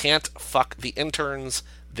you can't fuck the interns.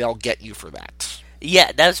 They'll get you for that.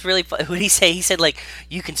 Yeah, that's really fun. What did he say? He said, like,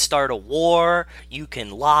 you can start a war, you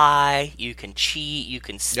can lie, you can cheat, you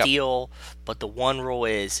can steal, but the one rule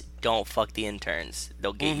is don't fuck the interns.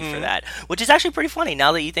 They'll get you for that. Which is actually pretty funny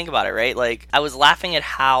now that you think about it, right? Like, I was laughing at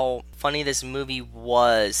how funny this movie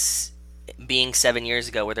was being 7 years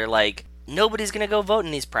ago, where they're like, nobody's gonna go vote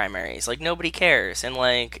in these primaries. Like, nobody cares. And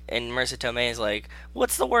Marissa Tomei is like,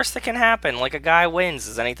 what's the worst that can happen? Like, a guy wins.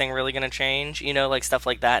 Is anything really gonna change? Like, stuff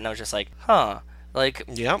like that. And I was just like, huh. Like,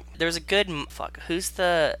 there's a good... who's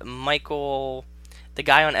the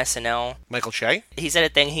guy on SNL? Michael Che? He said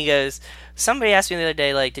a thing. He goes, somebody asked me the other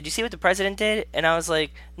day, like, did you see what the president did? And I was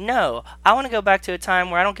like, no. I want to go back to a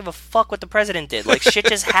time where I don't give a fuck what the president did. Like, shit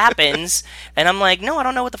just happens. And I'm like, no, I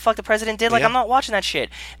don't know what the fuck the president did. Like, I'm not watching that shit.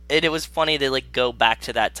 And it was funny to, like, go back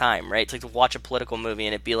to that time, right? To, like, to watch a political movie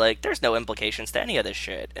and it'd be like, there's no implications to any of this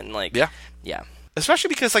shit. And, like... Yeah. Especially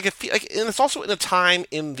because, like, and it's also in a time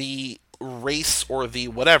in the race or the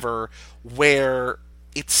whatever where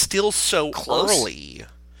it's still so early.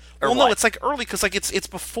 No, it's like early because like it's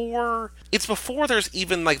before there's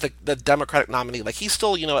even like the Democratic nominee. Like he's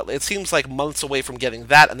still, it seems like months away from getting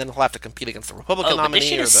that, and then he'll have to compete against the Republican nominee. But this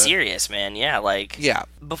shit is serious, man. Yeah, like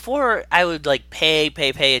before I would like pay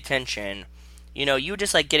attention. You would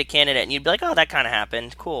just, like, get a candidate, and you'd be like, oh, that kind of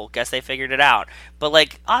happened. Cool. Guess they figured it out. But,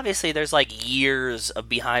 like, obviously there's, like, years of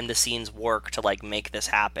behind-the-scenes work to, like, make this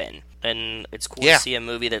happen. And it's cool to see a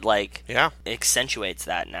movie that, like, accentuates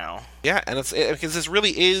that now. Yeah, and because this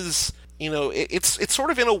really is... it's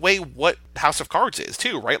sort of in a way what House of Cards is,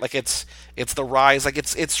 too, right? Like, it's the rise... Like,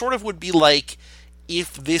 it sort of would be like...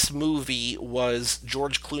 if this movie was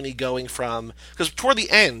George Clooney going from... Because toward the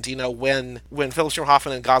end, when Philip Seymour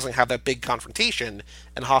Hoffman and Gosling have that big confrontation,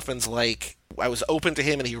 and Hoffman's like, I was open to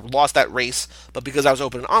him and he lost that race, but because I was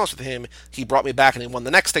open and honest with him, he brought me back and he won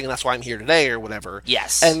the next thing, and that's why I'm here today, or whatever.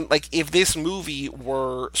 Yes. And, like, if this movie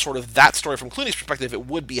were sort of that story from Clooney's perspective, it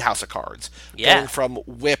would be House of Cards. Yeah. Going from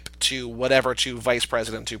whip to whatever to vice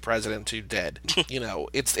president to president to dead.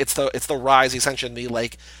 It's the rise, essentially, the,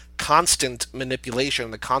 like... constant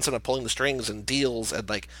manipulation, the constant of pulling the strings and deals and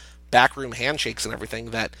like backroom handshakes and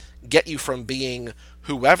everything that get you from being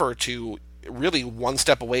whoever to really one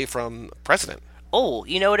step away from president. Oh,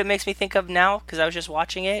 you know what it makes me think of now? Because I was just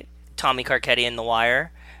watching it. Tommy Carcetti in The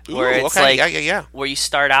Wire. Where Ooh, it's okay, like, yeah. where you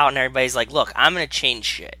start out and everybody's like, look, I'm going to change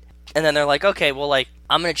shit. And then they're like, okay, well, like,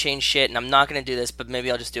 I'm going to change shit and I'm not going to do this, but maybe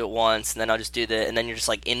I'll just do it once and then I'll just do the, and then you're just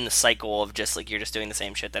like in the cycle of just like, you're just doing the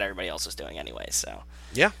same shit that everybody else is doing anyway. So,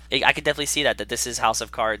 yeah. I could definitely see that this is House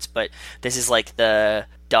of Cards, but this is like the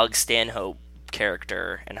Doug Stanhope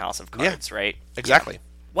character in House of Cards, right? Exactly. Yeah.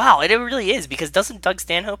 Wow, it really is, because doesn't Doug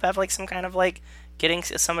Stanhope have like some kind of like getting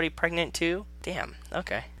somebody pregnant too? Damn.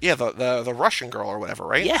 Okay. Yeah, the Russian girl or whatever,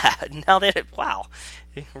 right? Yeah. Now that wow,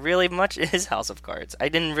 really much is House of Cards. I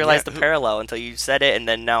didn't realize the parallel until you said it, and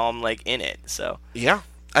then now I'm like in it. So yeah,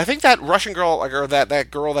 I think that Russian girl, or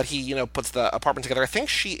that girl that he puts the apartment together. I think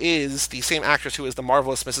she is the same actress who is the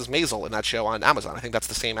marvelous Mrs. Maisel in that show on Amazon. I think that's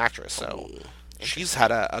the same actress. So she's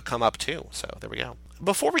had a come up too. So there we go.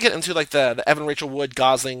 Before we get into like the Evan Rachel Wood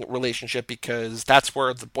Gosling relationship, because that's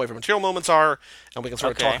where the boyfriend material moments are, and we can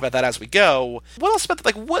sort of talk about that as we go. What else about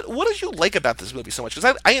what did you like about this movie so much?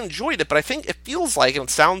 Because I enjoyed it, but I think it feels like and it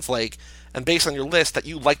sounds like, and based on your list, that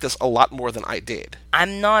you like this a lot more than I did.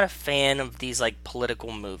 I'm not a fan of these like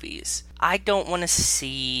political movies. I don't want to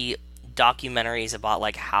see documentaries about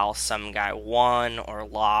like how some guy won or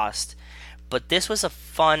lost. But this was a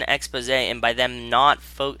fun expose, and by them not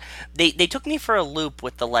they took me for a loop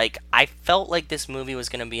with the like, I felt like this movie was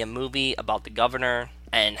going to be a movie about the governor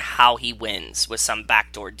and how he wins with some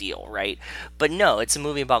backdoor deal, right? But no, it's a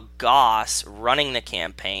movie about Goss running the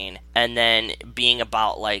campaign and then being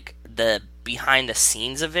about like the behind the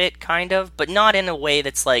scenes of it, kind of, but not in a way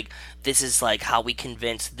that's like, this is like how we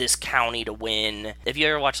convinced this county to win. If you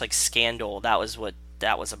ever watch like Scandal, that was what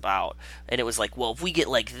that was about, and it was like, well, if we get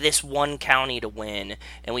like this one county to win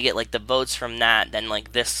and we get like the votes from that, then like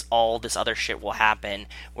all this other shit will happen.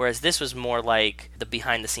 Whereas this was more like the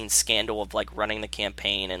behind the scenes scandal of like running the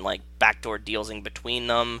campaign and like backdoor deals in between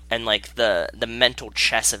them and like the mental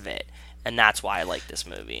chess of it. And that's why I like this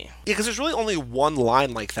movie. Yeah, because there's really only one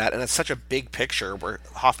line like that, and it's such a big picture where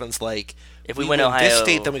Hoffman's like, if we win Ohio, this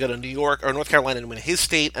state, then we go to New York or North Carolina and win his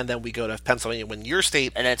state, and then we go to Pennsylvania and win your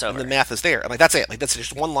state, and then it's over. And the math is there. And like that's it. Like that's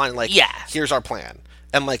just one line. Like, yeah, here's our plan.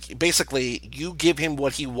 And like basically, you give him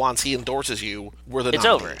what he wants, he endorses you. We're the it's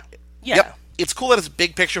nominee. over. Yeah. Yep. It's cool that it's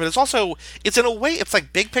big picture, but it's in a way it's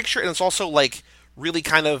like big picture, and it's also like really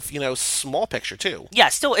kind of small picture too. Yeah,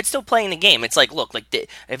 it's still playing the game. It's like, look, like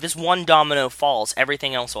if this one domino falls,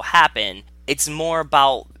 everything else will happen. It's more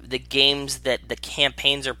about the games that the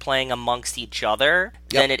campaigns are playing amongst each other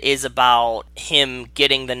than it is about him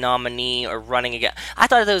getting the nominee or running again. I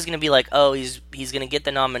thought that was going to be like, oh, he's going to get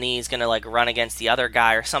the nominee, he's going to like run against the other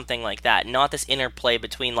guy or something like that. Not this interplay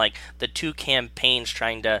between like the two campaigns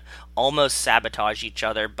trying to almost sabotage each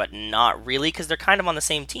other, but not really, because they're kind of on the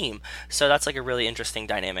same team. So that's like a really interesting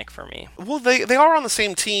dynamic for me. Well, they are on the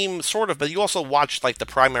same team, sort of, but you also watch like the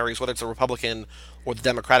primaries, whether it's a Republican or the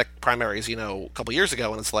Democratic primaries, a couple years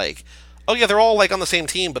ago, and it's like, oh yeah, they're all like on the same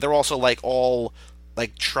team, but they're also like all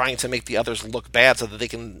like trying to make the others look bad so that they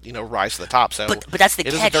can rise to the top. So, but that's the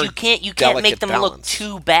catch. You can't make them look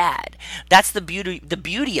too bad. That's the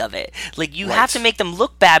beauty of it. Like you have to make them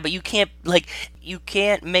look bad, but you can't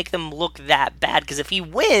make them look that bad, because if he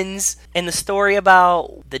wins and the story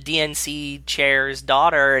about the DNC chair's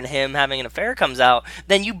daughter and him having an affair comes out,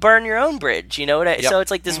 then you burn your own bridge. You know what I mean? So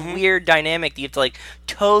it's like this weird dynamic that you have to like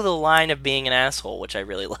toe the line of being an asshole, which I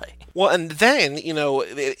really like. Well, and then,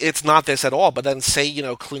 it's not this at all, but then say,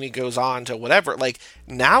 Clooney goes on to whatever, like,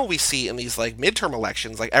 now we see in these, like, midterm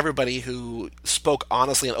elections, like, everybody who spoke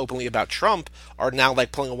honestly and openly about Trump are now,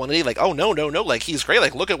 like, pulling a 180, like, oh, no, like, he's great,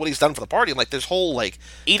 like, look at what he's done for the party, and, like, this whole, like...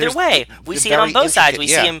 Either way, we see it on both sides. We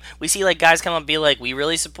see, like, guys come up and be like, we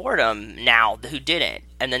really support him now, who didn't.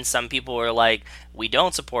 And then some people were like, we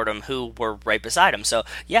don't support him, who were right beside him. So,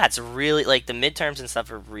 yeah, it's really, like, the midterms and stuff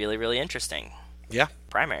are really, really interesting. Yeah.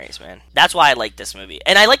 Primaries, man. That's why I like this movie.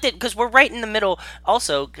 And I liked it because we're right in the middle.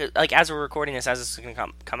 Also, like, as we're recording this, as this is going to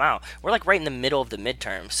come out, we're, like, right in the middle of the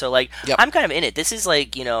midterm. So, like, I'm kind of in it. This is,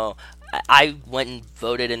 like, I went and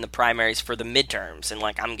voted in the primaries for the midterms. And,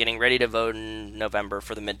 like, I'm getting ready to vote in November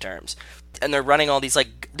for the midterms. And they're running all these,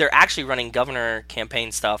 like, they're actually running governor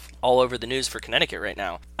campaign stuff all over the news for Connecticut right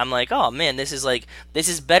now. I'm like, oh, man, this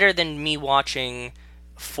is better than me watching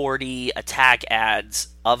 40 attack ads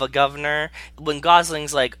of a governor. When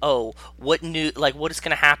Gosling's like, oh, what is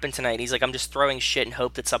going to happen tonight? He's like, I'm just throwing shit and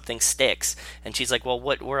hope that something sticks. And she's like, well,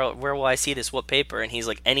 where will I see this? What paper? And he's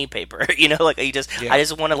like, any paper. Like I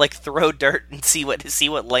just want to like throw dirt and see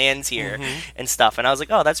what lands here and stuff. And I was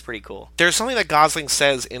like, oh, that's pretty cool. There's something that Gosling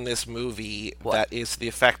says in this movie that is to the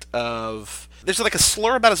effect of, there's like a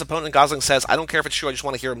slur about his opponent, and Gosling says, I don't care if it's true, I just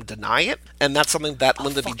want to hear him deny it. And that's something that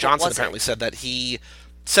Lyndon B. Johnson apparently said, that he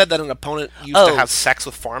said that an opponent used to have sex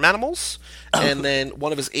with farm animals, and then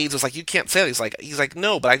one of his aides was like, you can't say that. He's like,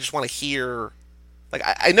 no, but I just want to hear... Like,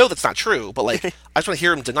 I know that's not true, but, like, I just want to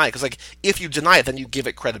hear him deny it, because, like, if you deny it, then you give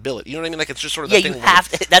it credibility. You know what I mean? Like, it's just sort of the thing... Yeah, you have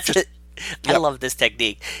to... That's just... I love this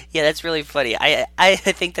technique. Yeah, that's really funny. I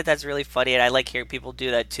think that's really funny, and I like hearing people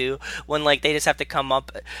do that too. When like they just have to come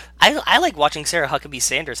up. I like watching Sarah Huckabee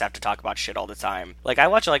Sanders have to talk about shit all the time. Like I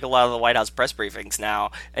watch like a lot of the White House press briefings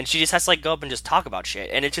now, and she just has to like go up and just talk about shit.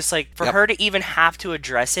 And it's just like for her to even have to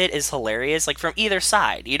address it is hilarious. Like from either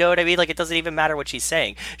side, you know what I mean? Like it doesn't even matter what she's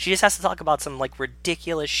saying. She just has to talk about some like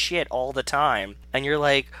ridiculous shit all the time, and you're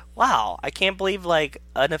like, wow, I can't believe like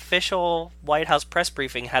an official White House press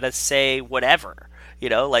briefing had to say whatever, you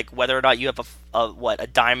know, like whether or not you have a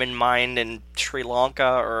diamond mine in Sri Lanka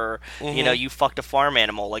or, you know, you fucked a farm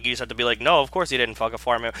animal. Like you just have to be like, no, of course you didn't fuck a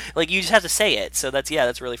farm animal. Like you just have to say it. So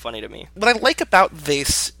that's really funny to me. What I like about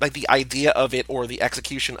this, like the idea of it or the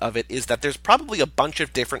execution of it, is that there's probably a bunch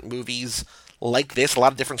of different movies like this, a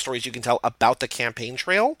lot of different stories you can tell about the campaign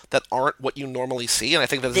trail that aren't what you normally see. And I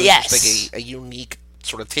think that this is just like a unique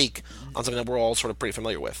sort of take on something that we're all sort of pretty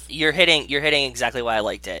familiar with. You're hitting exactly why I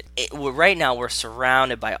liked it. Right now we're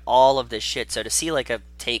surrounded by all of this shit, so to see like a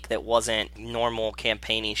take that wasn't normal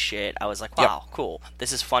campaigny shit, I was like, wow, cool.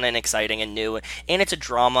 This is fun and exciting and new, and it's a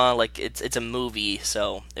drama, like it's a movie,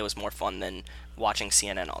 so it was more fun than watching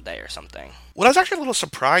CNN all day or something. What I was actually a little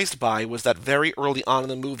surprised by was that very early on in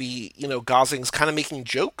the movie, you know, Gosling's kind of making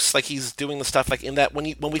jokes, like he's doing the stuff like in that when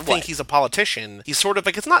we think he's a politician, he's sort of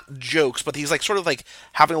like, it's not jokes, but he's like sort of like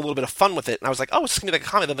having a little bit of fun with it. And I was like, oh, it's gonna be like a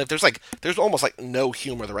comedy. Then there's almost like no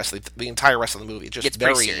humor the entire rest of the movie. It's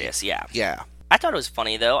very serious, yeah. I thought it was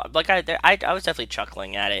funny though. Like I was definitely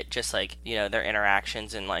chuckling at it, just like, you know, their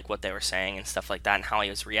interactions and like what they were saying and stuff like that, and how he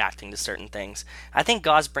was reacting to certain things. I think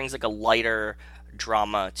Goz brings like a lighter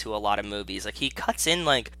drama to a lot of movies. Like he cuts in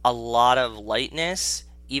like a lot of lightness,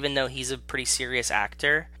 even though he's a pretty serious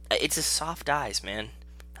actor. It's his soft eyes, man.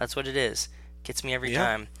 That's what it is. Gets me every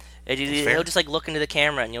time. He'll just like look into the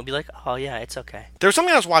camera and you'll be like, oh yeah, it's okay. There was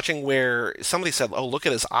something I was watching where somebody said, oh, look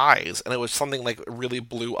at his eyes, and it was something like really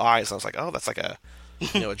blue eyes, and I was like, oh, that's like a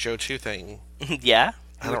a Joe Chu thing. Yeah?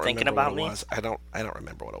 You were thinking about me? I don't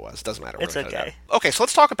remember what it was. Doesn't matter. It's okay. Okay, so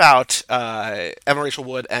let's talk about Evan Rachel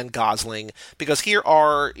Wood and Gosling, because here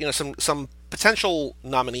are some potential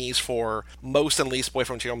nominees for most and least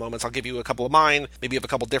boyfriend material moments. I'll give you a couple of mine. Maybe you have a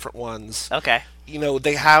couple different ones. Okay. You know,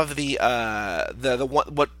 they have the one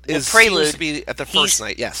what is prelude, seems to be at the first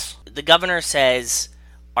night. Yes. The governor says,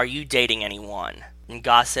 "Are you dating anyone?" And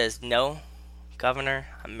Goss says, "No, Governor.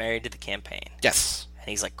 I'm married to the campaign." Yes. And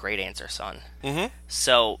he's like, "Great answer, son." Mm-hmm.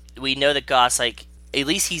 So we know that Goss, like, at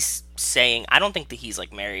least he's saying, I don't think that he's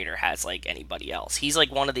like married or has like anybody else. He's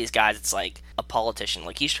like one of these guys that's like a politician.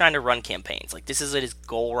 Like he's trying to run campaigns. Like this is his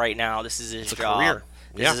goal right now. This is his job. Career.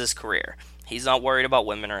 This is his career. He's not worried about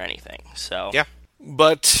women or anything. So yeah,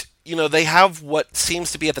 but you know they have what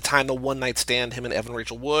seems to be at the time the one night stand, him and Evan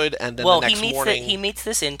Rachel Wood, and then the next morning he meets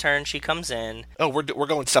this intern. She comes in. Oh, we're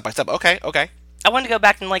going step by step. Okay. I wanted to go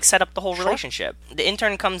back and like set up the whole relationship. The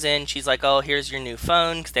intern comes in. She's like, "Oh, here's your new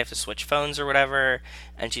phone," because they have to switch phones or whatever.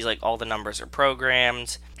 And she's like, "All the numbers are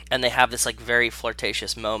programmed." And they have this like very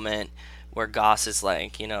flirtatious moment where Goss is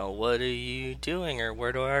like, you know, "What are you doing?" or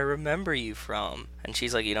 "Where do I remember you from?" And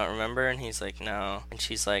she's like, "You don't remember?" And he's like, "No." And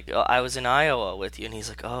she's like, "Oh, I was in Iowa with you." And he's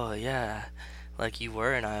like, "Oh yeah, like you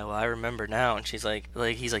were in Iowa. I remember now." And she's like,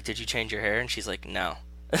 he's like, "Did you change your hair?" And she's like, "No."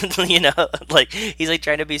 You know, like he's like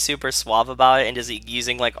trying to be super suave about it and just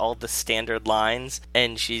using like all the standard lines,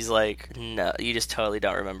 and she's like, "No, you just totally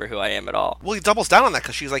don't remember who I am at all." Well, he doubles down on that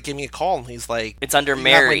because she's like, "Give me a call," and he's like, "It's under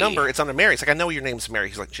Mary." My number. It's under Mary. It's like, "I know your name's Mary."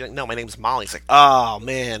 She's like, "No, my name's Molly." He's like, "Oh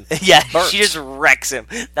man." Yeah, she just wrecks him.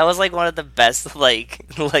 That was like one of the best like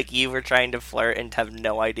you were trying to flirt and have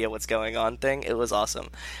no idea what's going on thing. It was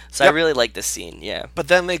awesome. So I really like this scene. Yeah. But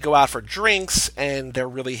then they go out for drinks and they're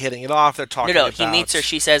really hitting it off. They're talking. No, he meets her.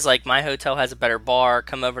 She says like, "My hotel has a better bar.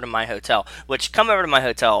 Come over to my hotel." Which come over to my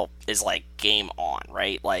hotel is like game on,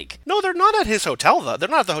 right? Like no, they're not at his hotel though. They're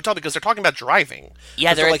not at the hotel because they're talking about driving.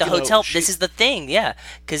 Yeah, they're at the hotel. This is the thing, yeah,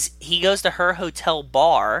 because he goes to her hotel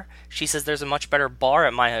bar. She says there's a much better bar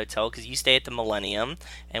at my hotel because you stay at the Millennium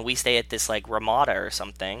and we stay at this like Ramada or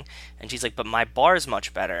something. And she's like, "But my bar's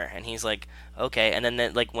much better." And he's like, "Okay." And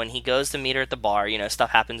then like when he goes to meet her at the bar, you know,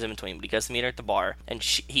 stuff happens in between. But he goes to meet her at the bar, and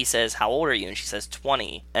he says, "How old are you?" And she says,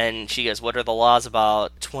 20. And she goes, "What are the laws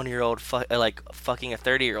about 20-year-old fucking a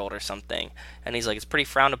 30-year-old or something. And he's like, it's pretty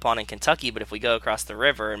frowned upon in Kentucky, but if we go across the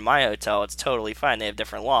river in my hotel, it's totally fine. They have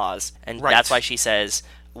different laws. And that's why she says,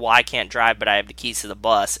 well, I can't drive, but I have the keys to the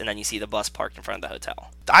bus. And then you see the bus parked in front of the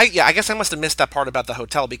hotel. I guess I must have missed that part about the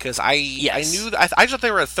hotel, because I knew I just thought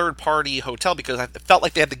they were a third-party hotel, because I felt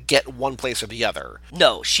like they had to get one place or the other.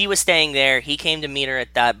 No, she was staying there. He came to meet her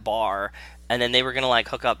at that bar. And then they were going to, like,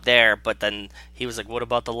 hook up there, but then he was like, what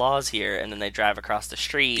about the laws here? And then they drive across the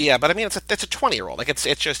street. Yeah, but I mean, it's a 20-year-old. Like, it's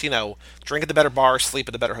just, drink at the better bar, sleep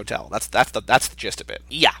at the better hotel. That's the gist of it.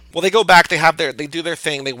 Yeah. Well, they go back, they do their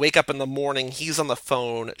thing, they wake up in the morning, he's on the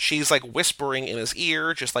phone, she's, like, whispering in his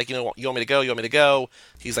ear, just like, you want me to go, you want me to go?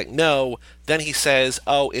 He's like, no. Then he says,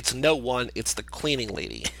 oh, it's no one, it's the cleaning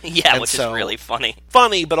lady. Yeah, which is really funny.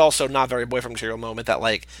 Funny, but also not very boyfriend material moment that,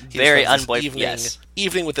 like, he very unboyfriend,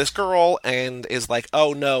 evening with this girl, and is like,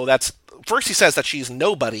 oh, no, that's... First he says that she's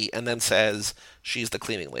nobody, and then says she's the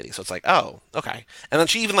cleaning lady. So it's like, oh, okay. And then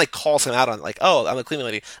she even, like, calls him out on, like, oh, I'm the cleaning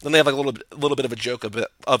lady. And then they have, like, a little bit of a joke of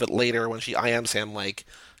it later when she IMs him, like,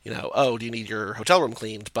 oh, do you need your hotel room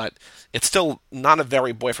cleaned? But it's still not a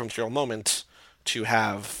very boyfriend material moment to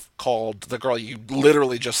have called the girl you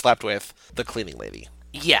literally just slept with the cleaning lady.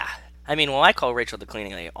 Yeah. I mean, well, I call Rachel the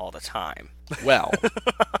cleaning lady all the time. Well,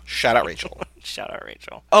 shout out Rachel. Shout out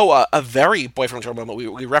Rachel. Oh, a very boyfriend material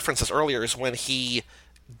moment, we referenced this earlier, is when he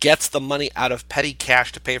gets the money out of petty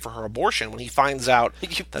cash to pay for her abortion when he finds out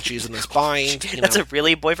that she's in this bind. That's a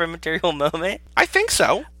really boyfriend material moment? I think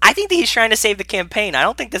so. I think that he's trying to save the campaign. I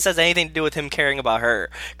don't think this has anything to do with him caring about her.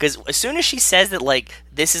 Because as soon as she says that, like,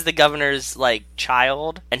 this is the governor's, like,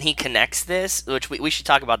 child, and he connects this, which we should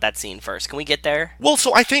talk about that scene first. Can we get there? Well,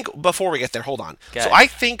 so I think, before we get there, hold on. Okay. So I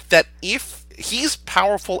think that if he's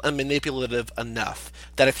powerful and manipulative enough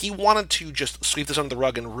that if he wanted to just sweep this under the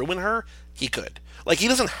rug and ruin her, he could. Like, he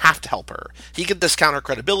doesn't have to help her. He could discount her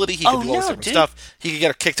credibility, he could do all this different stuff, he could get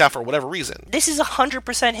her kicked out for whatever reason. This is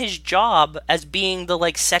 100% his job as being the,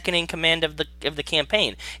 like, second in command of the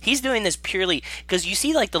campaign. He's doing this purely, because you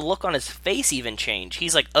see, like, the look on his face even change.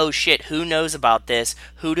 He's like, oh shit, who knows about this?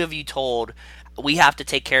 Who have you told? We have to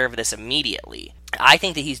take care of this immediately. I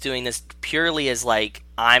think that he's doing this purely as, like,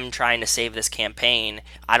 I'm trying to save this campaign.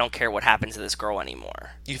 I don't care what happens to this girl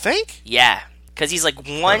anymore. You think? Yeah. Because he's like,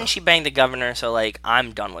 one, she banged the governor, so, like,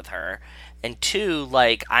 I'm done with her. And two,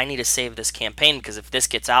 like, I need to save this campaign, because if this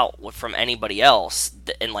gets out from anybody else,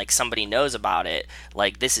 and, like, somebody knows about it,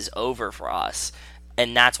 like, this is over for us.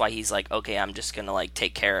 And that's why he's like, okay, I'm just gonna, like,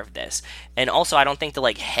 take care of this. And also, I don't think the,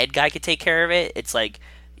 like, head guy could take care of it. It's like,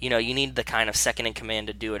 you need the kind of second in command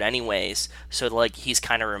to do it anyways. So, like, he's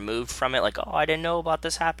kind of removed from it, like, oh, I didn't know about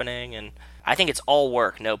this happening. And I think it's all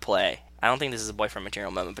work, no play. I don't think this is a boyfriend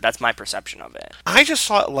material moment, but that's my perception of it. I just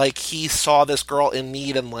saw it like he saw this girl in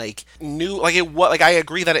need and, like, knew, like, I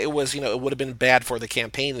agree that it was, it would have been bad for the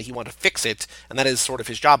campaign that he wanted to fix it, and that is sort of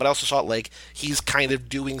his job, but I also saw it like he's kind of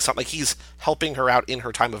doing something, like he's helping her out in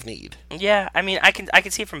her time of need. Yeah, I mean, I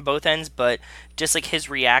can see it from both ends, but just, like, his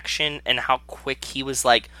reaction and how quick he was,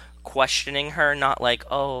 like, questioning her, not like,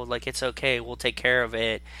 oh, like, it's okay, we'll take care of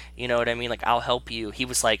it, you know what I mean, like, I'll help you. He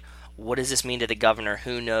was like, what does this mean to the governor?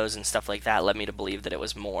 Who knows? And stuff like that led me to believe that it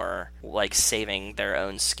was more like saving their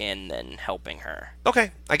own skin than helping her.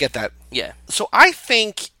 Okay, I get that. Yeah. So I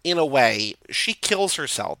think, in a way, she kills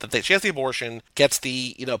herself. That she has the abortion, gets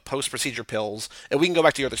the, post-procedure pills, and we can go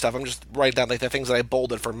back to the other stuff. I'm just writing down, like, the things that I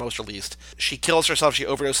bolded for most released. She kills herself, she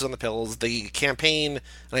overdoses on the pills. The campaign,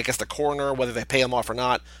 and I guess the coroner, whether they pay him off or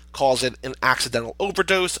not, calls it an accidental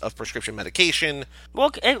overdose of prescription medication.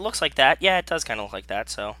 Well, it looks like that. Yeah, it does kind of look like that,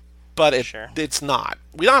 so... But it's not.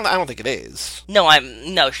 I don't think it is.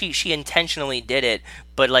 No, she intentionally did it.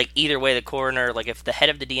 But, like, either way, the coroner, like, if the head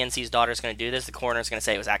of the DNC's daughter is going to do this, the coroner is going to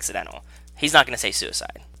say it was accidental. He's not going to say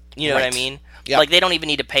suicide. You know what I mean? Yep. Like, they don't even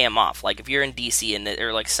need to pay him off. Like, if you're in DC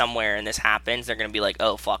or, like, somewhere and this happens, they're going to be like,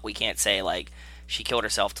 oh, fuck, we can't say, like, she killed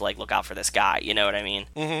herself to, like, look out for this guy. You know what I mean?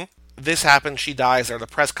 Mm-hmm. This happens, she dies. They're at the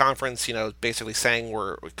press conference, basically saying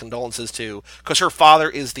we're condolences to, because her father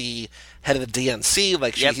is the head of the DNC,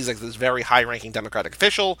 like he's like this very high-ranking Democratic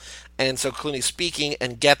official, and so Clooney's speaking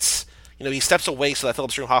and gets, he steps away so that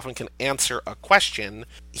Philip Seymour Hoffman can answer a question.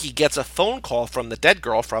 He gets a phone call from the dead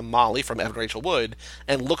girl, from Molly, from Evan Rachel Wood,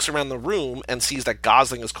 and looks around the room and sees that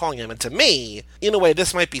Gosling is calling him. And to me, in a way,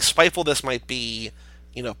 this might be spiteful, this might be,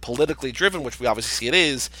 politically driven, which we obviously see it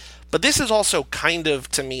is. But this is also kind of,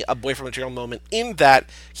 to me, a boyfriend material moment in that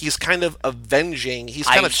he's kind of avenging, he's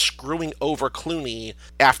kind of screwing over Clooney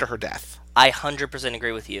after her death. I 100%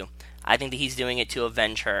 agree with you. I think that he's doing it to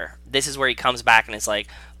avenge her. This is where he comes back and is like,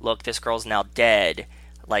 look, this girl's now dead.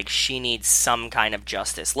 Like, she needs some kind of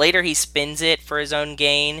justice. Later, he spins it for his own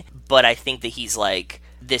gain, but I think that he's like,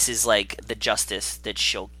 this is like the justice that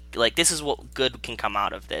she'll like. This is what good can come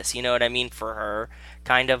out of this. You know what I mean? For her,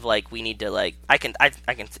 kind of like we need to like. I can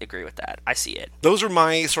agree with that. I see it. Those are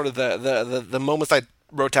my sort of the moments I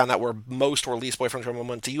wrote down that were most or least boyfriend material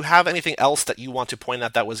moment. Do you have anything else that you want to point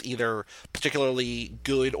out that was either particularly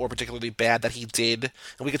good or particularly bad that he did?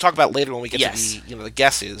 And we can talk about later when we get to the the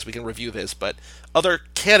guesses. We can review this, but other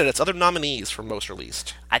candidates, other nominees for most or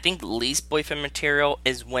least. I think least boyfriend material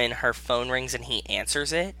is when her phone rings and he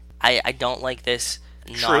answers it. I don't like this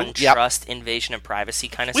non-trust invasion of privacy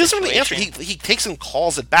kind of situation. He doesn't really answer. He takes and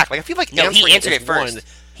calls it back. Like I feel like no, he answered it first. One.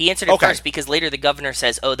 He answered it first because later the governor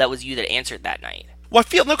says, "Oh, that was you that answered that night." Well, I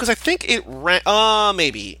feel because I think it ran.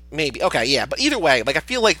 Maybe. Okay, yeah. But either way, like I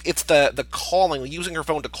feel like it's the calling, using her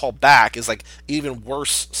phone to call back is like even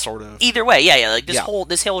worse, sort of. Either way, yeah. Like this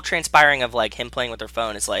whole transpiring of like him playing with her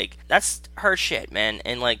phone is like that's her shit, man.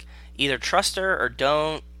 And like either trust her or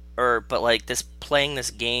don't, but like this playing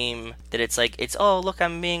this game that it's like oh look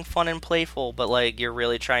I'm being fun and playful, but like you're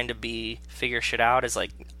really trying to figure shit out is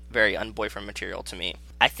like very unboyfriend material to me.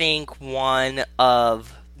 I think one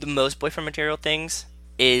of the most boyfriend material things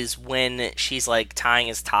is when she's like tying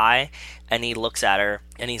his tie and he looks at her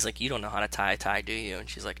and he's like, you don't know how to tie a tie, do you? And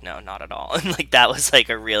she's like, no, not at all. And like that was like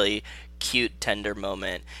a really cute tender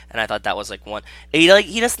moment, and I thought that was like one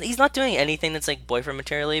he's not doing anything that's like boyfriend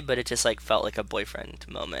materially, but it just like felt like a boyfriend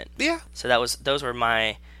moment. Yeah. So those were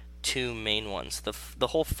my two main ones. The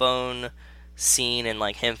whole phone scene and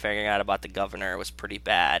like him figuring out about the governor was pretty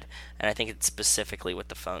bad, and I think it's specifically with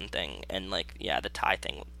the phone thing and like the tie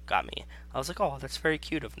thing got me. I was like, oh, that's very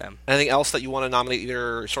cute of them. Anything else that you want to nominate?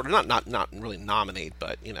 Either sort of not really nominate,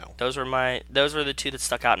 but those were the two that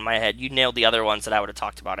stuck out in my head. You nailed the other ones that I would have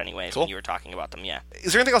talked about anyways when you were talking about them. Yeah.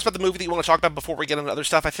 Is there anything else about the movie that you want to talk about before we get into other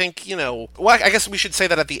stuff? I think well, I guess we should say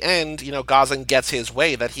that at the end, Gosling gets his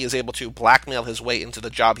way, that he is able to blackmail his way into the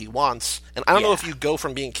job he wants. And I don't know if you go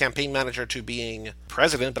from being campaign manager to being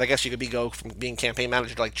president, but I guess you could go from being campaign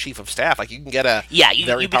manager to like chief of staff. Like you can get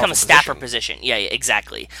you become a staffer position. Yeah,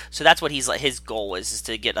 exactly. So that's what his goal is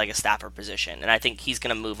to get like a staffer position, and I think he's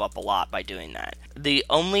going to move up a lot by doing that. The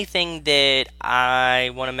only thing that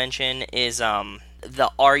I want to mention is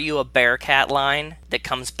the "Are you a Bearcat" line that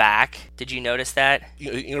comes back. Did you notice that?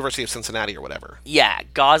 University of Cincinnati or whatever. Yeah,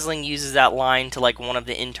 Gosling uses that line to like one of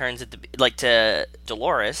the interns to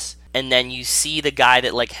Dolores. And then you see the guy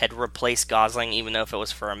that like had replaced Gosling, even though if it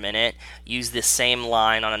was for a minute, use the same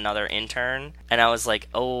line on another intern. And I was like,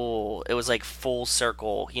 oh, it was like full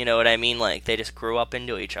circle. You know what I mean? Like they just grew up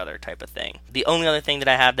into each other type of thing. The only other thing that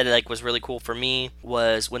I have that like was really cool for me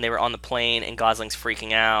was when they were on the plane and Gosling's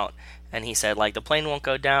freaking out. And he said like the plane won't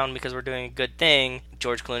go down because we're doing a good thing.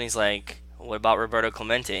 George Clooney's like, what about Roberto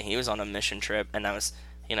Clemente? He was on a mission trip. And I was,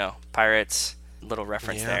 Pirates, little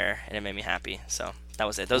reference there. And it made me happy. So. That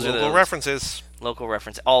was it. Those are the local references. Local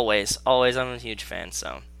reference. Always. I'm a huge fan,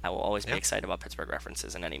 so I will always be excited about Pittsburgh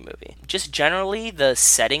references in any movie. Just generally, the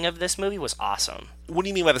setting of this movie was awesome. What do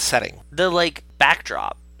you mean by the setting? The, like,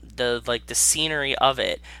 backdrop. The scenery of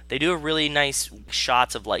it. They do a really nice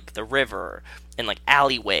shots of, like, the river and, like,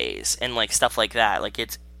 alleyways and, like, stuff like that. Like,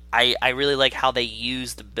 it's... I really like how they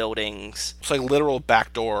use the buildings. It's like literal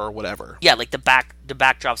backdoor or whatever. Yeah, like the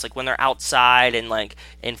backdrops, like when they're outside and like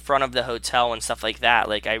in front of the hotel and stuff like that.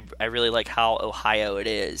 Like I really like how Ohio it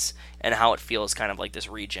is and how it feels kind of like this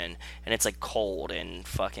region. And it's like cold and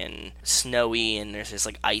fucking snowy and there's just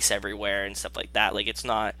like ice everywhere and stuff like that. Like it's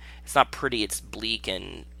not pretty, it's bleak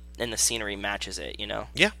and the scenery matches it,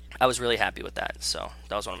 Yeah. I was really happy with that. So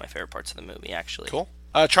that was one of my favorite parts of the movie, actually. Cool.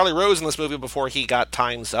 Charlie Rose in this movie before he got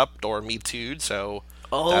Time's Up or Me Too'd, so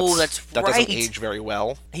that doesn't age very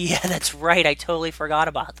well. Yeah, that's right. I totally forgot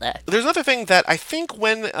about that. There's another thing that I think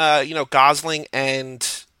when Gosling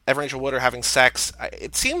and Evan Rachel Wood are having sex,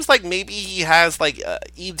 it seems like maybe he has like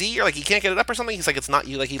ED or like he can't get it up or something. He's like, it's not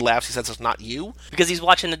you. Like he laughs. He says it's not you because he's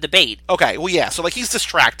watching the debate. Okay, well yeah. So like he's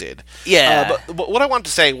distracted. Yeah. But what I wanted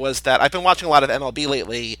to say was that I've been watching a lot of MLB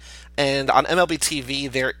lately. And on MLB TV,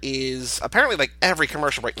 there is apparently like every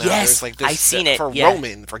commercial right now. Yes, there's like this I've seen it.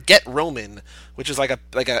 Roman, for Get Roman, which is like a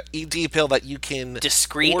ED pill that you can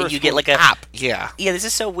discreet and you get like a app. Yeah, this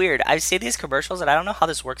is so weird. I see these commercials and I don't know how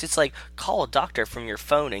this works. It's like call a doctor from your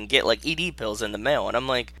phone and get like ED pills in the mail, and I'm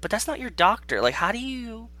like, but that's not your doctor. Like, how do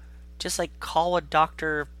you just like call a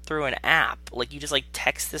doctor through an app? Like you just like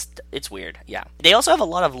text this. It's weird. Yeah. They also have a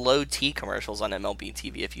lot of low T commercials on MLB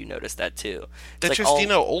TV. If you notice that too. That's like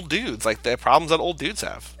just old dudes, like the problems that old dudes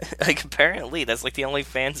have. Like apparently that's like the only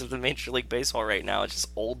fans of the Major League Baseball right now. It's just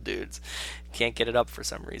old dudes can't get it up for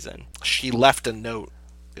some reason. She left a note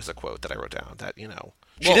is a quote that I wrote down that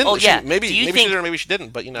She didn't. Oh, yeah. Maybe Do you she think did or maybe she didn't.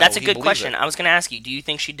 But that's a he good believes question. it. I was going to ask you. Do you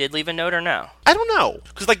think she did leave a note or no? I don't know,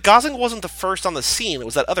 because like Gosling wasn't the first on the scene. It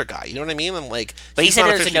was that other guy. You know what I mean? And like, But he he's said not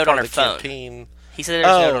there was a officially note part on of her the phone. campaign. He said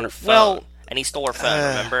there was a note on her phone, well, and he stole her phone.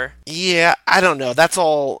 Remember? Yeah, I don't know. That's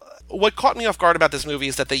all. What caught me off guard about this movie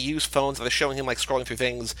is that they use phones and they're showing him like scrolling through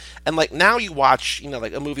things, and like now you watch,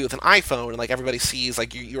 like a movie with an iPhone, and like everybody sees,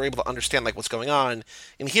 like you're able to understand like what's going on.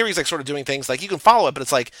 And here he's like sort of doing things like you can follow it, but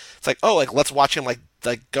it's like oh, like let's watch him like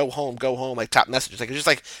go home, like tap messages. Like it's just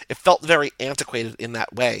like it felt very antiquated in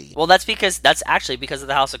that way. Well, that's actually because of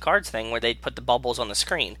the House of Cards thing, where they'd put the bubbles on the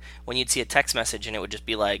screen when you'd see a text message, and it would just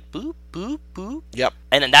be like boop boop boop. Yep.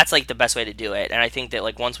 And then that's like the best way to do it. And I think that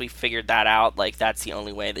like once we figured that out, like that's the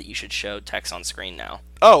only way that you should show text on screen now.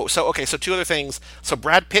 Oh, so two other things. So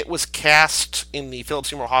Brad Pitt was cast in the Philip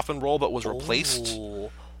Seymour Hoffman role, but was replaced.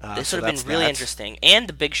 This would have been really interesting. And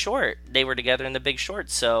The Big Short. They were together in The Big Short,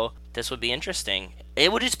 so this would be interesting.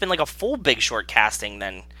 It would have just been like a full Big Short casting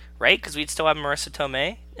then, right? Because we'd still have Marissa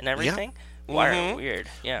Tomei and everything. Yeah. Weird.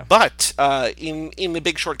 Yeah. But in The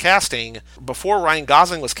Big Short casting, before Ryan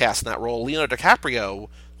Gosling was cast in that role, Leonardo DiCaprio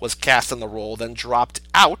was cast in the role, then dropped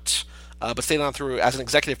out, but stayed on through as an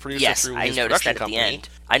executive producer through his production company.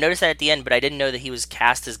 I noticed that at the end, but I didn't know that he was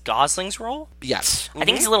cast as Gosling's role. Yes. I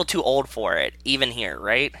think he's a little too old for it, even here,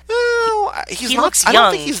 right? Well, he looks young. I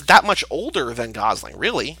don't think he's that much older than Gosling,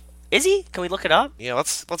 really. Is he? Can we look it up? Yeah,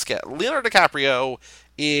 let's get Leonardo DiCaprio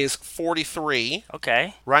is 43.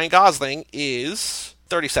 Okay. Ryan Gosling is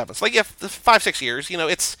 37. So like 5-6 years.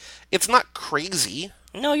 It's not crazy.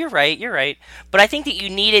 No, you're right. But I think that you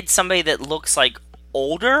needed somebody that looks like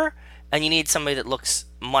older, and you need somebody that looks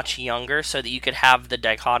much younger, so that you could have the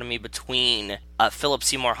dichotomy between a Philip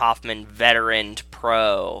Seymour Hoffman veteran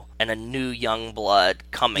pro and a new young blood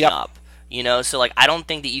coming up. So like I don't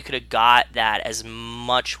think that you could have got that as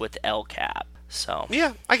much with El Cap. So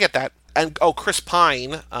yeah, I get that. And Chris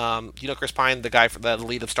Pine, Chris Pine, the guy for the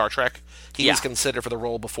lead of Star Trek, he was considered for the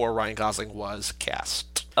role before Ryan Gosling was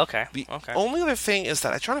cast. Okay. The only other thing is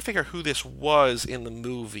that I'm trying to figure who this was in the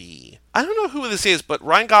movie. I don't know who this is, but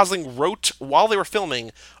Ryan Gosling wrote, while they were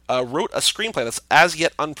filming, wrote a screenplay that's as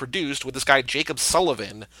yet unproduced with this guy Jacob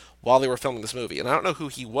Sullivan while they were filming this movie. And I don't know who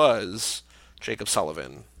he was, Jacob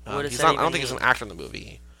Sullivan. I don't think he's an actor in the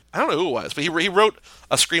movie. I don't know who it was, but he wrote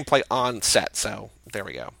a screenplay on set, so there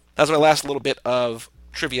we go. That's my last little bit of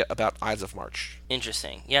trivia about Ides of March.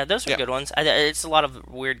 Interesting. Yeah, those are good ones. It's a lot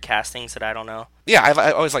of weird castings that I don't know. Yeah,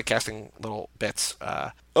 I always like casting little bits.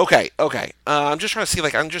 Okay. I'm just trying to see,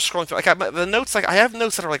 I'm just scrolling through. The notes, I have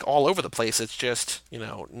notes that are, all over the place. It's just,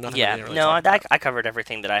 nothing. Yeah, really I covered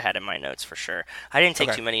everything that I had in my notes for sure. I didn't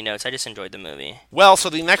take too many notes. I just enjoyed the movie. Well, so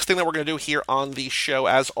the next thing that we're going to do here on the show,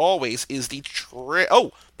 as always, is the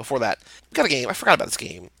before that, we got a game. I forgot about this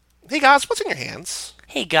game. Hey, guys, what's in your hands?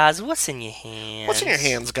 Hey, guys, what's in your hands? What's in your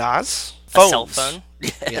hands, guys? A cell phone?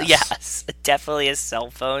 Yes, definitely a cell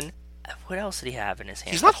phone. What else did he have in his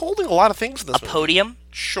hand? He's not holding a lot of things in this movie. A podium?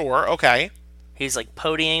 Sure, okay. He's like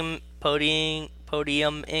podiuming.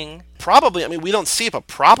 Probably, we don't see it, but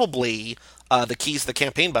probably the keys to the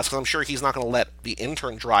campaign bus, because I'm sure he's not going to let the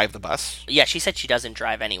intern drive the bus. Yeah, she said she doesn't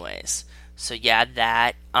drive anyways. So yeah,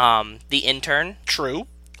 that, the intern. True.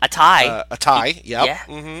 A tie. Yep. Yeah.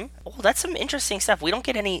 Mm-hmm. Oh, that's some interesting stuff. We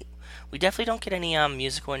definitely don't get any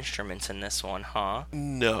musical instruments in this one, huh?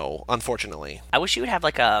 No, unfortunately. I wish you would have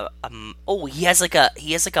he has like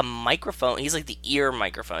a microphone. He's like the ear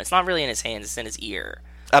microphone. It's not really in his hands, it's in his ear.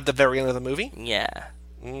 At the very end of the movie? Yeah.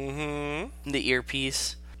 Mm-hmm. The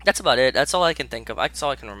earpiece. That's about it. That's all I can think of. That's all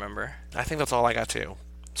I can remember. I think that's all I got too.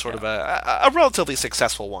 Sort of a relatively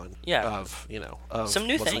successful one. Yeah. Of some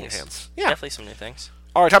new what's things. in your hands. Yeah. Definitely some new things.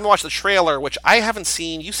 All right, time to watch the trailer, which I haven't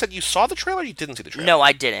seen. You said you saw the trailer? Or you didn't see the trailer? No,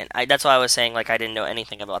 I didn't. That's why I was saying, I didn't know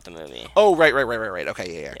anything about the movie. Oh, right.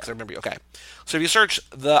 Okay, yeah. Because I remember. Okay. So if you search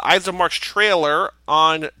the Ides of March trailer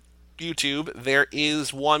on YouTube, there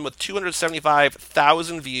is one with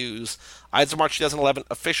 275,000 views. Ides of March 2011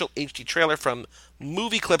 official HD trailer from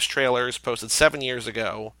Movie Clips Trailers, posted 7 years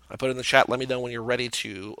ago. I put it in the chat. Let me know when you're ready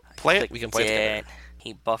to play it. We can play it together.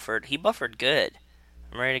 He buffered good.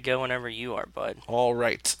 I'm ready to go whenever you are, bud. All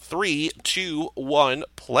right. 3, 2, 1,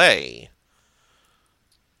 play.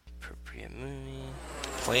 Appropriate movie.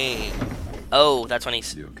 Playing. Oh, that's when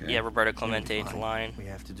he's... Okay? Yeah, Roberto Clemente's line. We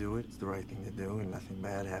have to do it. It's the right thing to do, and nothing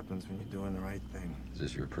bad happens when you're doing the right thing. Is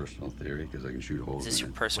this your personal theory? Because I can shoot holes. Is this in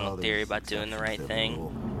your it. personal theory about doing the right thing?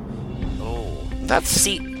 Oh. That's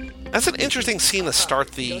an interesting scene to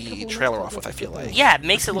start the trailer off with, I feel like. Yeah, it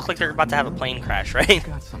makes it look like they're about to have a plane crash, right?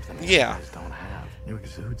 Got something Yeah. you guys don't have. You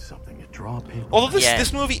exude something. Although Yeah.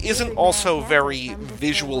 this movie isn't also very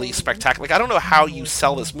visually spectacular. Like, I don't know how you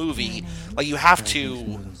sell this movie. Like, you have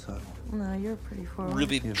to No, you're pretty forward.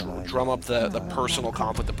 really drum up the personal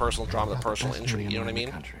conflict, the personal drama, the personal intrigue. You know what I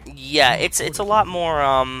mean? Yeah, it's a lot more.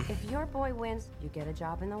 If your boy wins, you get a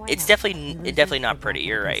job in the White It's House. definitely not pretty.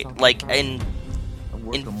 You're right. Like and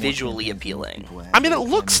visually appealing. I mean, it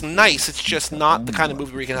looks nice. It's just not the kind of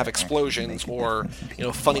movie where you can have explosions or, you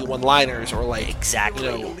know, funny one-liners or, like, Exactly.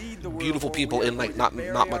 you know, beautiful people in, like, not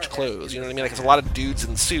much clothes. You know what I mean? Like, it's a lot of dudes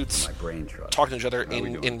in suits talking to each other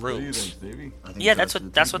in rooms. Yeah, that's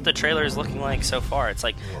what the trailer is looking like so far. It's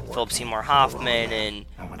like Philip Seymour Hoffman and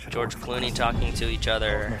George Clooney talking to each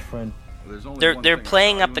other. They're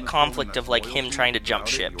playing up the conflict of like him trying to jump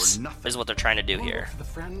ships is what they're trying to do here.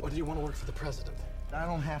 Or do you want to work for the president? I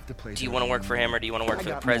don't have to play. Do you want to work for him or do you want to work for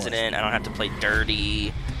the president? I don't have to play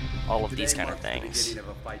dirty. All of these kind of things.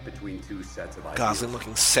 Gosling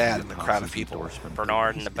looking sad in the crowd of people.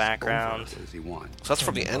 Bernard in the background. So that's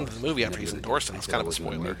from the end of the movie after he's endorsed it. It's kind of a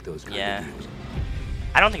spoiler. Yeah.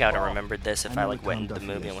 I don't think I would have remembered this if I like went into the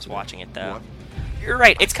movie and was watching it though. You're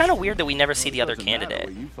right. It's kind of weird that we never see the other candidate.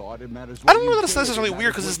 I don't know that it's necessarily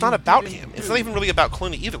weird because it's not about him. It's not even really about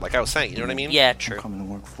Clooney either, like I was saying. You know what I mean? Yeah, true. Coming to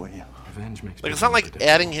work for you. Like, it's not like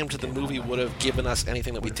adding him to the movie would have given us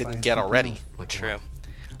anything that we didn't get already. True.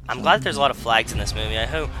 I'm glad that there's a lot of flags in this movie. I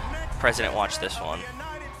hope the president watched this one.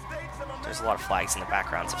 There's a lot of flags in the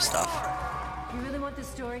backgrounds of stuff. You really want this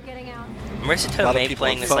story getting out? Marissa A lot of Tomei people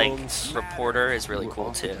playing on this like phones. reporter is really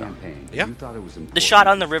cool too. Yeah. The shot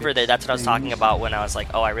on the river there, that's what I was talking about when I was like,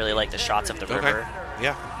 oh, I really like the shots of the Okay. river.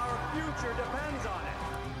 Yeah.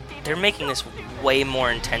 They're making this way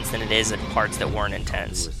more intense than it is in parts that weren't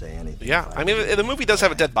intense. Say anything. Yeah. I mean, the movie does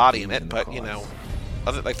have a dead body in it, but, you know,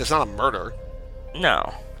 like, there's not a murder.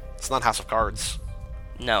 No. It's not House of Cards.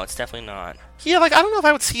 No, it's definitely not. Yeah, like, I don't know if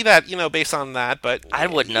I would see that, you know, based on that, but... I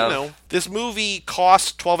wouldn't you have. know, this movie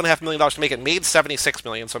cost $12.5 million to make it, made $76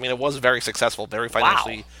 million, so, I mean, it was very successful, very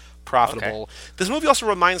financially profitable. Okay. This movie also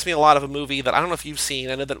reminds me a lot of a movie that I don't know if you've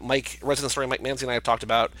seen. I know that Resident Story Mike Manzi and I have talked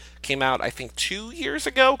about, came out, I think, 2 years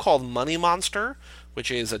ago, called Money Monster, which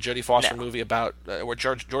is a Jodie Foster No. movie about where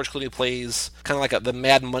George Clooney plays kind of like the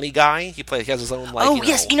mad money guy. He has his own, like, Oh,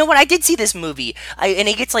 yes, you know what? I did see this movie. And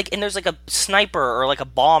he gets, like, and there's, like, a sniper or, like, a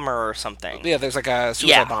bomber or something. Yeah, there's like a suicide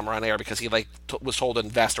Yeah. bomber on air because he like was told to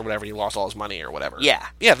invest or whatever. He lost all his money or whatever. Yeah.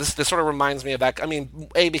 Yeah. This sort of reminds me of that. I mean,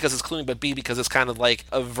 A, because it's Clooney, but B, because it's kind of like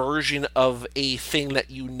a version of a thing that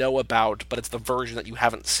you know about, but it's the version that you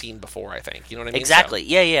haven't seen before. I think you know what I mean. Exactly.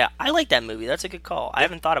 Yeah. I like that movie. That's a good call. I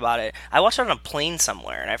haven't thought about it. I watched it on a plane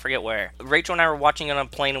somewhere, and I forget where. Rachel and I were watching it on a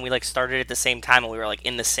plane, and we like started at the same time, and we were like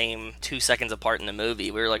in the same 2 seconds apart in the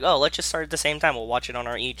movie. We were like, oh, let's just start at the same time. We'll watch it on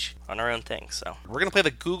our own thing. So We're gonna play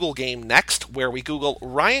the Google game next, where we Google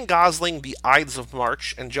Ryan Gosling, The Ides of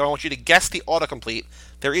March, and Joe, I want you to guess the autocomplete.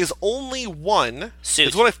 There is only one. Suit.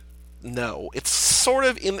 It's what no, it's sort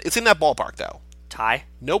of in. It's in that ballpark though. tie,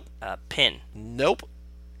 Nope. pin, Nope.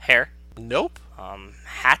 hair, Nope.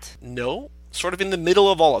 hat, No. Sort of in the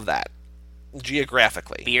middle of all of that,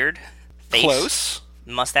 geographically. beard, face, Close.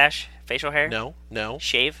 mustache, facial hair, No. No.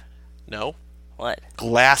 shave. No. What?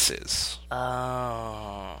 Glasses.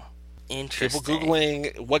 Oh, People interesting.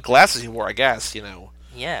 googling what glasses he wore. I guess you know.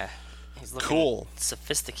 Yeah, he's looking Cool.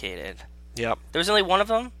 sophisticated. Yep. There was only one of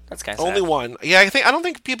them. That's kind of Only sad. one. Yeah, I don't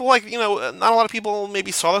think people not a lot of people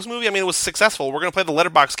maybe saw this movie. I mean, it was successful. We're gonna play the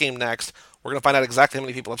Letterboxd game next. We're gonna find out exactly how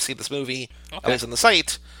many people have seen this movie. That is in the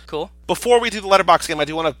site. Cool. Before we do the Letterboxd game, I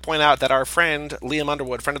do want to point out that our friend Liam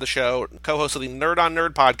Underwood, friend of the show, co-host of the Nerd on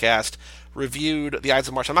Nerd podcast, reviewed The Ides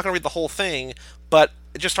of March. I'm not going to read the whole thing, but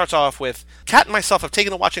it just starts off with, Kat and myself have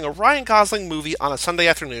taken to watching a Ryan Gosling movie on a Sunday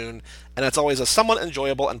afternoon, and it's always a somewhat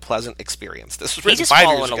enjoyable and pleasant experience. This was He written just 5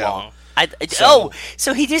 years following ago. along. So-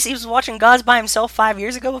 So he was watching Gods by himself 5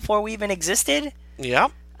 years ago before we even existed.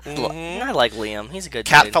 Yep. I like Liam. He's a good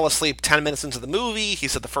Kat dude. fell asleep 10 minutes into the movie. He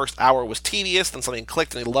said the first hour was tedious, then something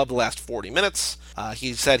clicked, and he loved the last 40 minutes.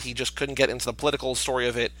 He said he just couldn't get into the political story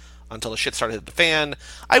of it until the shit started to hit the fan.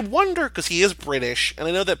 I wonder, because he is British, and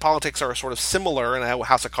I know that politics are sort of similar, and how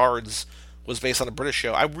House of Cards was based on a British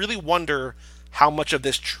show. I really wonder how much of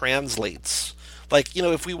this translates. Like,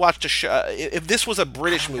 if we watched a show, if this was a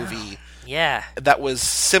British movie Yeah. that was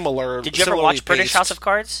similar. Did you ever similarly watch British paced- House of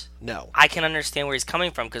Cards? No. I can understand where he's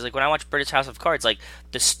coming from because, like, when I watched British House of Cards, like,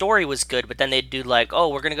 the story was good, but then they'd do like, oh,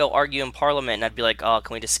 we're gonna go argue in Parliament, and I'd be like, oh,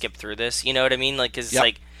 can we just skip through this? You know what I mean? Like, 'cause Yep.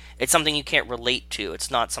 like, It's something you can't relate to. It's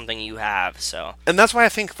not something you have. So, And that's why I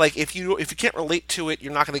think, like, if you can't relate to it,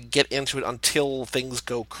 you're not going to get into it until things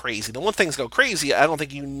go crazy. Then when things go crazy, I don't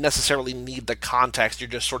think you necessarily need the context. You're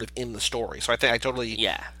just sort of in the story. So I think I totally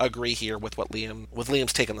agree here with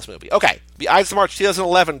Liam's take on this movie. Okay, The Ides of March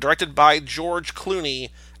 2011, directed by George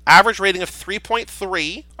Clooney. Average rating of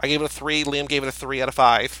 3.3. I gave it a 3. Liam gave it a 3 out of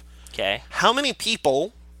 5. Okay. How many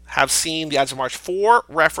people have seen The Ides of March? For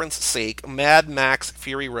reference sake, Mad Max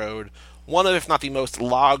Fury Road, one of, if not the most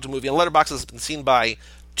logged movie on Letterboxd, has been seen by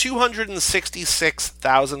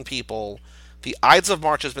 266,000 people. The Ides of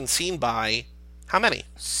March has been seen by how many?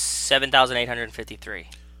 7,853.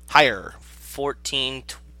 Higher. 14,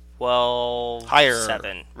 12, Higher.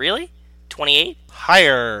 7. Really? 28?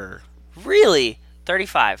 Higher. Really?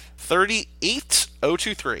 35.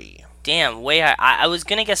 38,023. Damn, way high. I was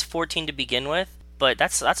gonna guess 14 to begin with, but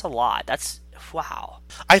that's a lot. That's wow.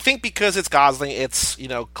 I think because it's Gosling, it's,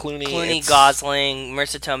 Clooney. Gosling,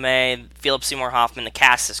 Marissa Tomei, Philip Seymour Hoffman. The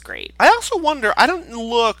cast is great. I also wonder, I don't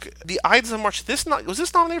look, The Ides of March, was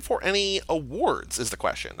this nominated for any awards, is the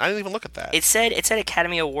question. I didn't even look at that. It said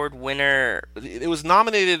Academy Award winner. It was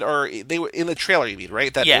nominated, or they were in the trailer, you mean,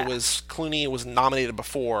 right? That Yeah. It was, Clooney was nominated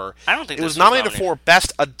before. I don't think it this was nominated was for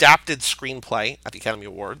Best Adapted Screenplay at the Academy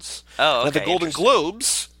Awards. Oh, okay. And at the Golden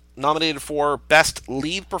Globes, nominated for Best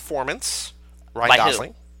Lead Performance, Ryan By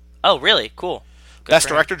Gosling. who? Oh, really? Cool. Good Best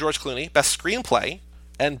for him. Director, George Clooney. Best Screenplay,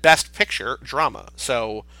 and Best Picture, Drama.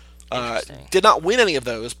 So, Interesting. did not win any of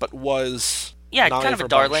those, but was nominated kind of for a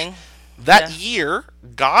bunch. darling. That year,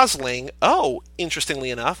 Gosling, interestingly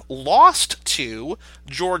enough, lost to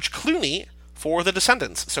George Clooney for The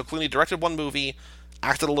Descendants. So Clooney directed one movie,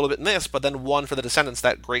 acted a little bit in this, but then won for The Descendants,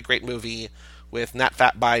 that great, great movie with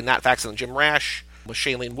by Nat Faxon and Jim Rash, with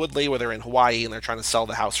Shailene Woodley, where they're in Hawaii and they're trying to sell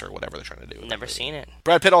the house or whatever they're trying to do. Never seen it.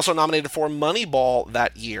 Brad Pitt also nominated for Moneyball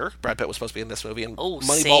that year. Brad Pitt was supposed to be in this movie. And Moneyball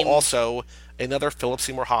same. also another Philip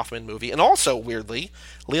Seymour Hoffman movie. And also, weirdly,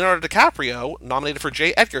 Leonardo DiCaprio nominated for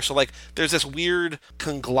J. Edgar. So, there's this weird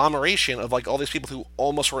conglomeration of, all these people who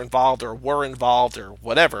almost were involved or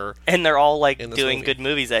whatever. And they're all, doing movie. good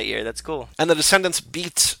movies that year. That's cool. And The Descendants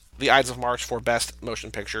beat The Ides of March for Best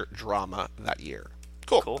Motion Picture Drama that year.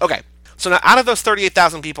 Cool. Okay. So now, out of those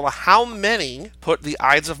 38,000 people, how many put The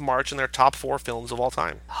Ides of March in their top 4 films of all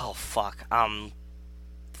time? Oh, fuck.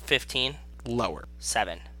 15? Lower.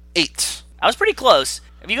 7. 8. I was pretty close.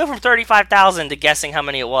 If you go from 35,000 to guessing how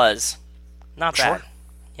many it was, not bad. Sure.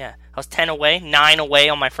 Yeah. I was 10 away, 9 away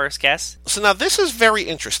on my first guess. So now this is very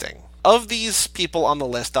interesting. Of these people on the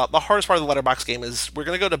list, the hardest part of the letterbox game is we're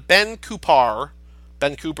going to go to Ben Cooper.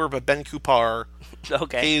 Ben Cooper, but Ben Cooper.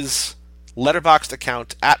 Okay. His letterboxd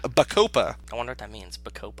account at Bacopa. I wonder what that means,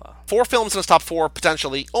 Bacopa. 4 films in his top 4,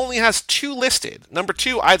 potentially. Only has 2 listed. Number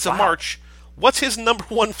 2, Ides of March. What's his number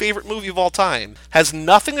 1 favorite movie of all time? Has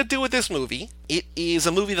nothing to do with this movie. It is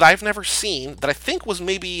a movie that I've never seen, that I think was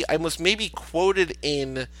maybe quoted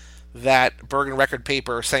in that Bergen record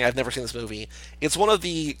paper saying I've never seen this movie. It's one of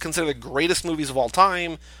the considered the greatest movies of all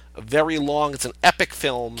time. Very long. It's an epic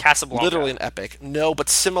film. Casablanca. Literally an epic. No, but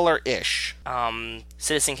similar-ish.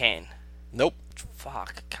 Citizen Kane. Nope.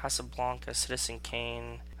 Fuck. Casablanca, Citizen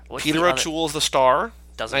Kane. What's Peter the other- O'Toole's The Star.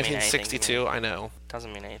 Doesn't mean anything to 1962, me. I know.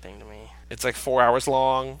 Doesn't mean anything to me. It's 4 hours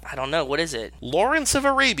long. I don't know. What is it? Lawrence of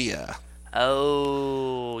Arabia.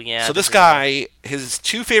 Oh, yeah. So this guy, his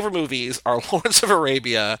 2 favorite movies are Lawrence of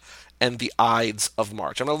Arabia and The Ides of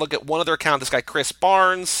March. I'm going to look at one other account. This guy, Chris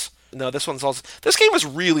Barnes. No, this one's also... This game is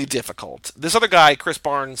really difficult. This other guy, Chris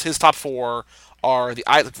Barnes, his top 4 are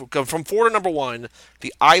from 4 to number 1,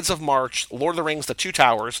 The Ides of March, Lord of the Rings, The Two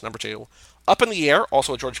Towers, number 2, Up in the Air,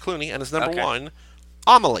 also a George Clooney, and his number 1,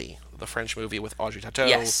 Amélie, the French movie with Audrey Tautou,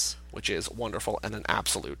 Yes. which is wonderful and an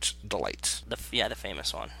absolute delight. The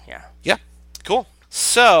famous one. Yeah. Yeah, cool.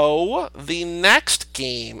 So, the next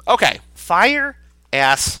game... Okay,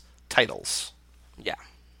 fire-ass titles. Yeah.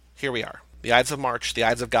 Here we are. The Ides of March, The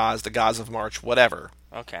Ides of Goz, The Goz of March, whatever.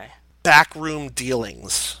 Okay. Backroom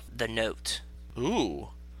dealings. The Note. Ooh.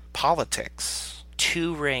 Politics.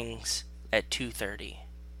 2 Rings at 2:30.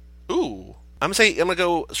 Ooh. I'm going to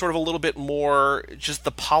go sort of a little bit more just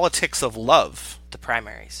the politics of love. The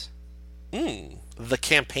Primaries. The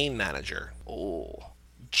Campaign Manager. Oh.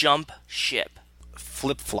 Jump Ship.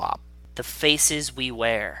 Flip-flop. The Faces We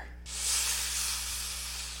Wear.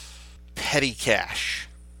 Petty Cash.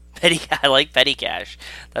 I like Petty Cash.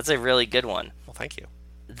 That's a really good one. Well, thank you.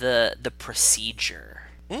 The Procedure.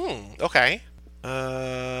 Okay.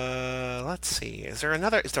 Let's see. Is there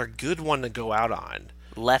a good one to go out on?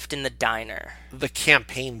 Left in the Diner. The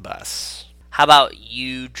Campaign Bus. How about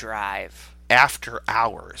You Drive? After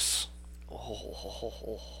Hours.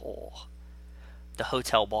 The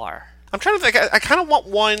hotel bar. I'm trying to think. I kind of want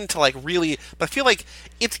one to like really, but I feel like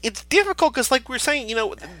it's difficult because like we were saying,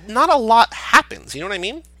 not a lot happens. You know what I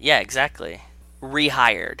mean? Yeah, exactly.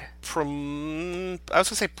 Rehired. I was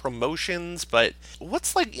gonna say promotions, but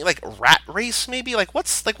what's like rat race maybe? Like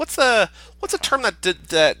what's a term that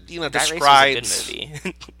Rat describes? Race was a good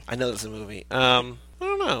movie. I know this is a movie. I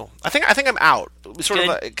don't know. I think I'm out. It was sort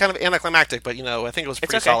of kind of anticlimactic, but I think it was a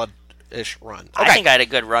pretty solid-ish run. Okay. I think I had a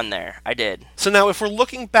good run there. I did. So now, if we're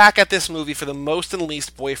looking back at this movie for the most and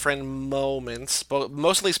least boyfriend moments,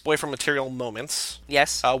 most and least boyfriend material moments.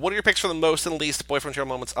 Yes. What are your picks for the most and least boyfriend material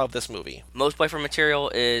moments of this movie? Most boyfriend material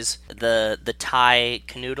is the tie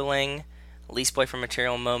canoodling. Least boyfriend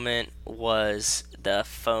material moment was the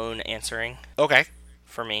phone answering. Okay.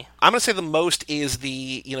 For me, I'm going to say the most is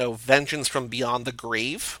the, vengeance from beyond the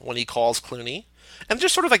grave when he calls Clooney. And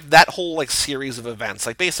just sort of like that whole like series of events,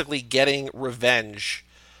 like basically getting revenge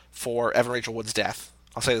for Evan Rachel Wood's death.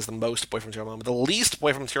 I'll say is the most boyfriend material moment. The least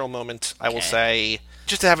boyfriend material moment, I will say,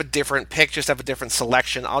 just to have a different pick, just to have a different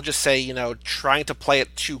selection, I'll just say, trying to play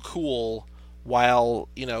it too cool while,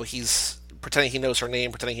 he's pretending he knows her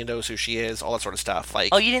name, pretending he knows who she is, all that sort of stuff. Like,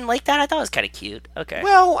 oh, you didn't like that? I thought it was kind of cute. Okay.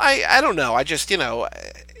 Well, I don't know. I just,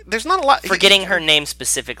 there's not a lot. Forgetting her name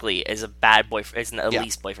specifically is a bad boyfriend. Is a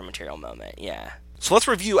least boyfriend material moment. Yeah. So let's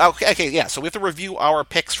review. Okay, yeah. So we have to review our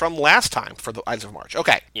picks from last time for the Ides of March.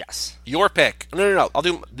 Okay. Yes. Your pick. No. I'll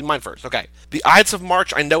do mine first. Okay. The Ides of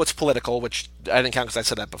March. I know it's political, which I didn't count because I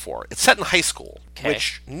said that before. It's set in high school. Okay.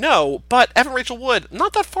 Which but Evan Rachel Wood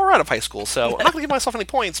not that far out of high school, so I'm not gonna give myself any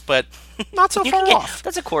points, but not so far off.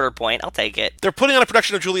 That's a quarter point. I'll take it. They're putting on a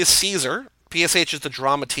production of Julius Caesar. PSH is the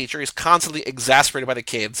drama teacher. He's constantly exasperated by the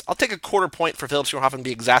kids. I'll take a quarter point for Philip Seymour Hoffman to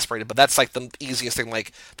be exasperated, but that's like the easiest thing.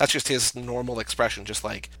 Like, that's just his normal expression, just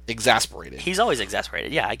like exasperated. He's always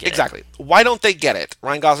exasperated. Yeah, I get it. Exactly. Why don't they get it?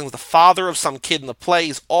 Ryan Gosling's the father of some kid in the play.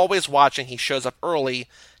 He's always watching. He shows up early.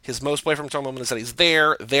 His most boyfriend material moment is that he's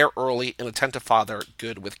there early, an attentive father,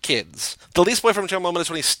 good with kids. The least boyfriend material moment is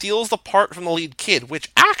when he steals the part from the lead kid,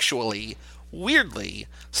 which actually, weirdly,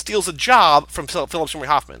 steals a job from Philip Seymour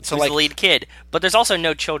Hoffman. So, who's the lead kid. But there's also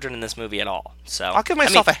no children in this movie at all. So I'll give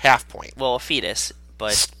myself a half point. Well, a fetus,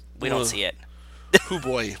 but we don't see it. Oh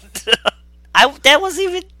boy. That was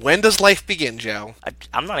even... When does life begin, Joe?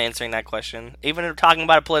 I'm not answering that question. Even if we're talking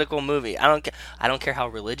about a political movie, I don't care how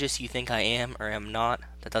religious you think I am or am not.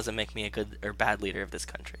 That doesn't make me a good or bad leader of this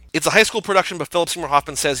country. It's a high school production, but Philip Seymour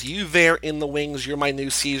Hoffman says, "You there in the wings, you're my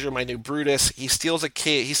new Caesar, my new Brutus." He steals a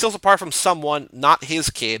kid. He steals a part from someone, not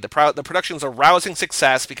his kid. The production's a rousing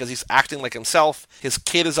success because he's acting like himself. His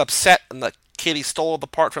kid is upset, and the kid he stole the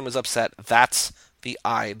part from is upset. That's the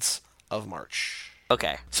Ides of March.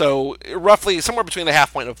 Okay. So, roughly somewhere between a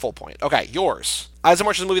half point and a full point. Okay, yours. Ides of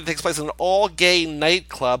March is a movie that takes place in an all-gay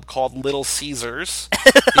nightclub called Little Caesars.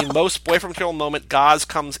 The most boyfriend material moment, Gaz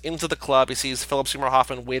comes into the club. He sees Philip Seymour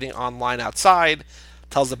Hoffman waiting online outside,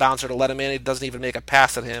 tells the bouncer to let him in. He doesn't even make a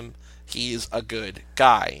pass at him. He's a good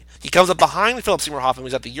guy. He comes up behind Philip Seymour Hoffman,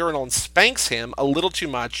 who's at the urinal, and spanks him a little too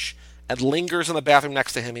much and lingers in the bathroom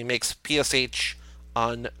next to him. He makes PSH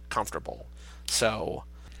uncomfortable. So...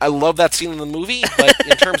 I love that scene in the movie, but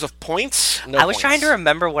in terms of points, no I was points. trying to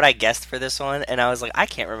remember what I guessed for this one, and I was like, I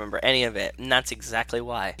can't remember any of it, and that's exactly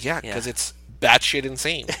why. Yeah, because it's batshit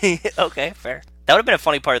insane. Okay, fair. That would have been a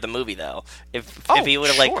funny part of the movie, though. If he would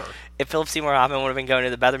have if Philip Seymour Hoffman would have been going to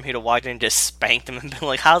the bathroom, he'd have walked in and just spanked him and been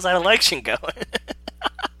like, "How's that election going?"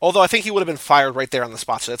 Although I think he would have been fired right there on the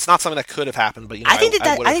spot, so it's not something that could have happened. But I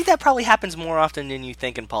think that probably happens more often than you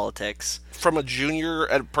think in politics. From a junior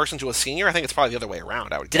person to a senior, I think it's probably the other way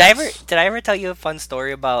around. I would guess. Did I ever tell you a fun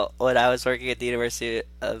story about when I was working at the University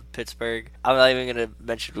of Pittsburgh? I'm not even going to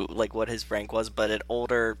mention like what his rank was, but an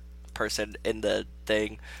older person in the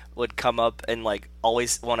thing would come up and like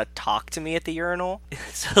always want to talk to me at the urinal.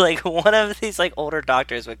 So like one of these like older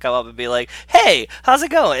doctors would come up and be like, "Hey, how's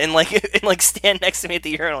it going?" and like stand next to me at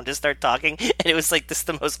the urinal and just start talking. And it was like this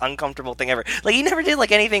the most uncomfortable thing ever. Like he never did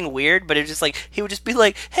like anything weird, but it was just like he would just be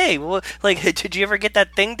like, "Hey, well, like did you ever get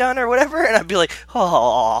that thing done or whatever?" And I'd be like,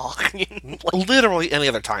 "Oh." Literally any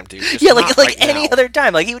other time, dude. Just yeah, like right any now. other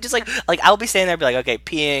time. Like he would just like I'll be standing there and be like, "Okay,"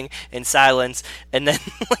 peeing in silence, and then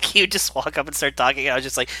like he would just walk up and start talking. And I was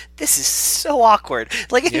just like, "This is so awkward."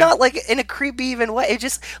 Like not like in a creepy even way. It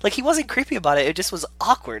just like he wasn't creepy about it. It just was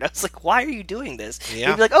awkward. I was like, "Why are you doing this?" Yeah.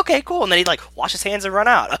 He'd be like, "Okay, cool," and then he'd like wash his hands and run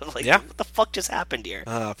out. I was like, "What the fuck just happened here?"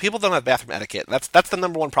 People don't have bathroom etiquette. That's the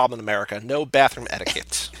number one problem in America. No bathroom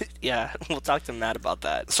etiquette. Yeah, we'll talk to Matt about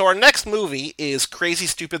that. So our next movie is Crazy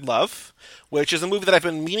Stupid Love, which is a movie that I've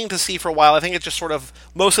been meaning to see for a while. I think it's just sort of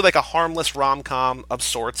mostly like a harmless rom-com of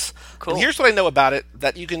sorts. Cool. And here's what I know about it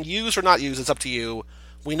that you can use or not use. It's up to you.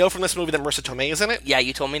 We know from this movie that Marissa Tomei is in it. Yeah,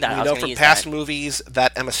 you told me that. We know from past movies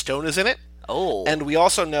that Emma Stone is in it. Oh. And we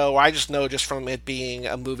also know, I just know just from it being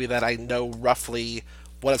a movie that I know roughly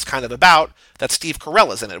what it's kind of about, that Steve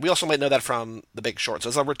Carell is in it. We also might know that from The Big Short. So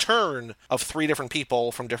it's a return of 3 different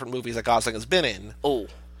people from different movies that Gosling has been in. Oh,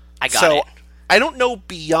 I got it. I don't know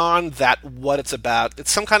beyond that what it's about.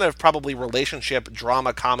 It's some kind of probably relationship,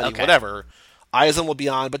 drama, comedy, whatever. Eyes and will be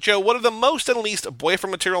on. But Joe, what are the most and least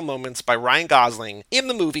boyfriend material moments by Ryan Gosling in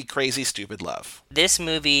the movie Crazy Stupid Love? This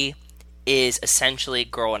movie is essentially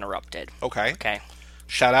Girl Interrupted. Okay. Okay.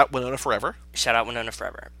 Shout out Winona Forever. Shout out Winona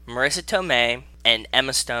Forever. Marissa Tomei and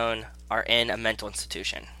Emma Stone are in a mental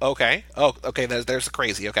institution. Okay. Oh, okay. There's the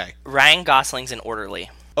crazy. Okay. Ryan Gosling's an orderly.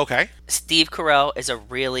 Okay. Steve Carell is a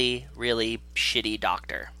really, really shitty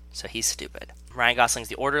doctor, so he's stupid. Ryan Gosling's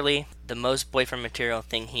the orderly. The most boyfriend material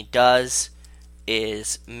thing he does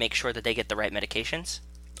is make sure that they get the right medications.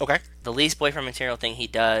 Okay. The least boyfriend material thing he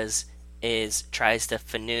does is tries to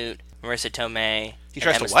fanoot Marissa Tomei. He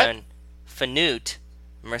tries Emma to what? Stone. Fanoot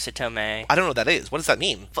Marissa Tomei. I don't know what that is. What does that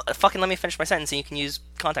mean? Fucking let me finish my sentence and you can use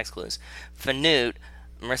context clues. Fanoot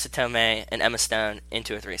Marissa Tomei and Emma Stone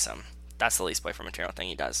into a threesome. That's the least boyfriend material thing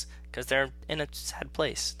he does, because they're in a sad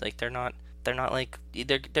place. Like they're not like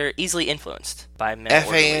they're easily influenced by male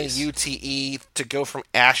orderlies. FANUTE to go from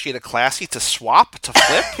ashy to classy to swap to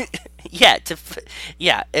flip. Yeah,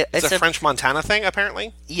 It's a French Montana thing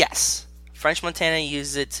apparently. Yes, French Montana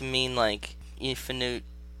uses it to mean like you fanoot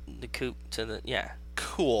the coupe to the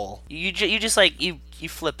Cool. You just like you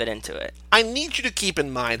flip it into it. I need you to keep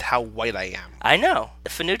in mind how white I am. I know.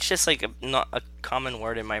 Fanoot's just like not a common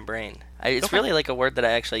word in my brain. It's really like a word that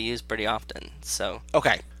I actually use pretty often. So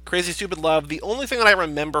Okay. Crazy Stupid Love. The only thing that I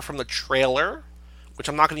remember from the trailer, which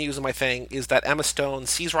I'm not going to use in my thing, is that Emma Stone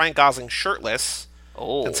sees Ryan Gosling shirtless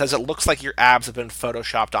and says it looks like your abs have been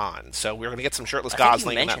photoshopped on. So we're going to get some shirtless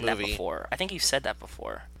Gosling in that movie. That before. I think you said that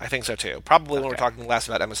before. I think so too. Probably when we're talking last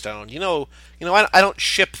about Emma Stone. You know, I don't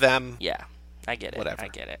ship them. Yeah. I get it. Whatever. I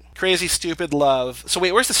get it. Crazy Stupid Love. So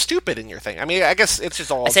wait, where's the stupid in your thing? I mean, I guess it's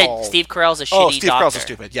just all. I said Steve Carell's a shitty doctor. Oh, Steve Carell's a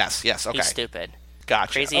stupid. Yes. Okay. He's stupid.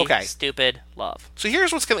 Gotcha. Crazy, stupid, love. So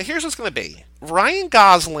here's what's gonna be. Ryan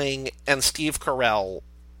Gosling and Steve Carell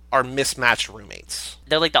are mismatched roommates.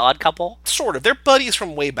 They're like the odd couple? Sort of. They're buddies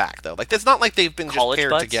from way back, though. Like, it's not like they've been college just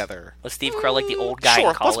paired buds? together. Was Steve Carell like the old guy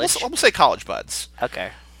in college? We'll say college buds.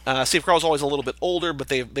 Okay. Steve Carell's always a little bit older, but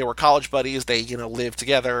they were college buddies. They, lived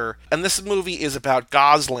together. And this movie is about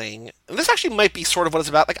Gosling. And this actually might be sort of what it's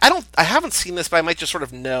about. Like, I haven't seen this, but I might just sort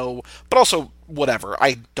of know. But also, whatever.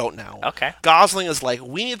 I don't know. Okay. Gosling is like,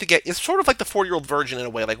 it's sort of like the 40-year-old virgin in a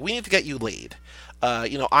way. Like, we need to get you laid.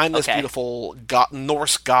 I'm this beautiful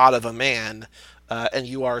Norse god of a man, and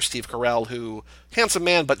you are Steve Carell, who, handsome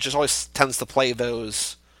man, but just always tends to play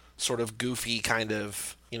those sort of goofy kind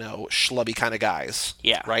of, schlubby kind of guys.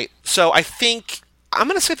 Yeah. Right? So I think I'm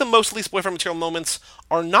going to say the most least boyfriend material moments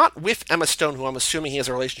are not with Emma Stone, who I'm assuming he has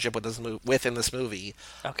a relationship with in this movie.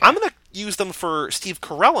 Okay. I'm going to use them for Steve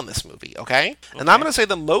Carell in this movie, okay? And I'm going to say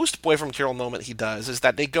the most boyfriend material moment he does is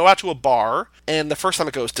that they go out to a bar, and the first time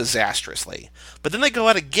it goes disastrously. But then they go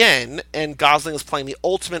out again, and Gosling is playing the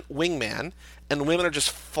ultimate wingman, and women are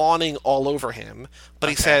just fawning all over him. But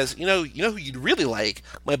he says, you know who you'd really like?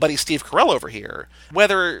 My buddy Steve Carell over here.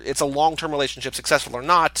 Whether it's a long-term relationship, successful or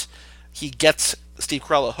not, he gets Steve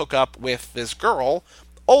Carell a hookup with this girl.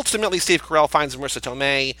 Ultimately, Steve Carell finds Marissa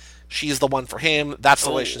Tomei. She's the one for him. That's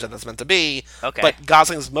the relationship that's meant to be. Okay. But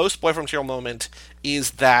Gosling's most boyfriend material moment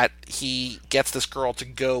is that he gets this girl to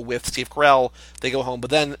go with Steve Carell. They go home.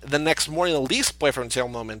 But then the next morning, the least boyfriend material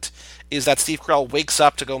moment is that Steve Carell wakes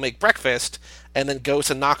up to go make breakfast and then goes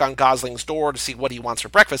to knock on Gosling's door to see what he wants for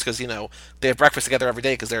breakfast because, they have breakfast together every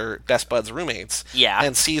day because they're best buds roommates. Yeah.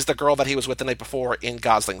 And sees the girl that he was with the night before in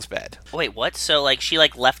Gosling's bed. Wait, what? So, she,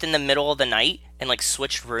 left in the middle of the night and,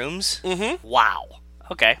 switched rooms? Mm-hmm. Wow.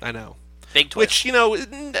 Okay. I know. Big twist. Which,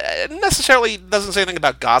 necessarily doesn't say anything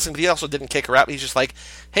about Gosling, but he also didn't kick her out. He's just like,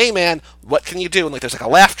 hey, man, what can you do? And, there's, a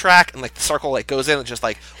laugh track, and, the circle, goes in and just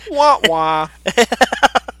wah, wah.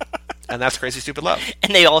 And that's Crazy Stupid Love.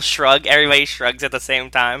 And they all shrug. Everybody shrugs at the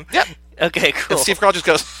same time. Yep. Okay, cool. And Steve Carell just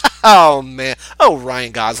goes, oh, man. Oh,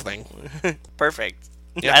 Ryan Gosling. Perfect.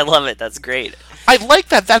 Yeah. I love it. That's great. I like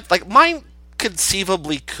that, mine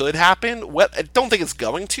conceivably could happen. I don't think it's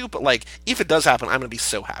going to, but, if it does happen, I'm going to be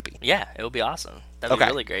so happy. Yeah, it would be awesome. That'd be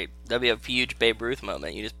really great. That'd be a huge Babe Ruth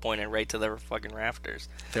moment. You just point it right to the fucking rafters.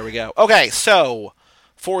 There we go. Okay, so,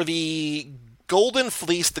 for the Golden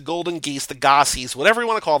Fleece, the Golden Geese, the Gossies, whatever you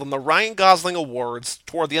want to call them, the Ryan Gosling Awards.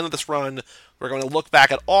 Toward the end of this run, we're going to look back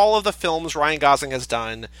at all of the films Ryan Gosling has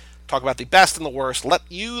done, talk about the best and the worst, let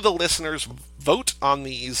you, the listeners, vote on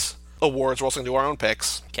these awards. We're also going to do our own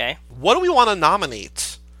picks. Okay. What do we want to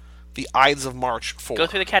nominate the Ides of March for? Go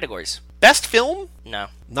through the categories. Best film? No.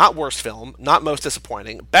 Not worst film. Not most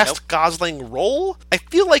disappointing. Best Nope. Gosling role? I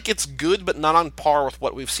feel like it's good, but not on par with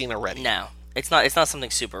what we've seen already. No. It's not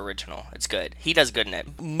something super original. It's good. He does good in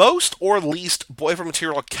it. Most or least Boyfriend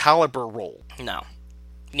Material caliber role? No.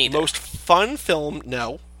 Neither. Most fun film?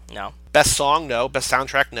 No. No. Best song? No. Best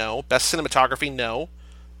soundtrack? No. Best cinematography? No.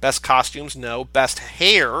 Best costumes? No. Best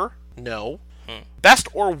hair? No. Best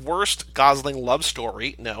or worst Gosling love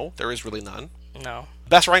story? No. There is really none. No.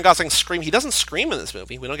 Best Ryan Gosling scream? He doesn't scream in this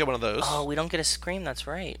movie. We don't get one of those. Oh, we don't get a scream. That's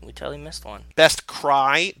right. We totally missed one. Best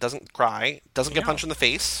cry? Doesn't cry. Doesn't get No. punched in the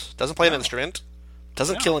face. Doesn't play an instrument.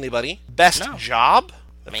 Doesn't No. kill anybody. Best No. job?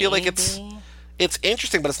 I feel like it's Maybe.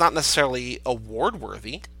 interesting, but it's not necessarily award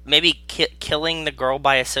worthy. Maybe killing the girl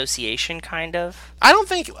by association, kind of. I don't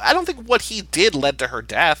think what he did led to her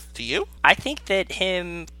death. Do you? I think that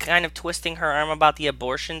him kind of twisting her arm about the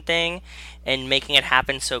abortion thing and making it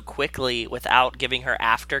happen so quickly without giving her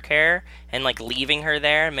aftercare and like leaving her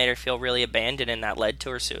there made her feel really abandoned, and that led to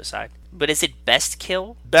her suicide. But is it best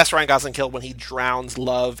kill? Best Ryan Gosling kill when he drowns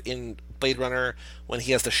Love in Blade Runner, when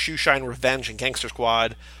he has the shoe shine revenge in Gangster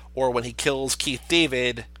Squad, or when he kills Keith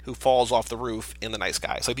David, who falls off the roof in The Nice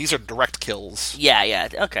Guy. So these are direct kills. Yeah.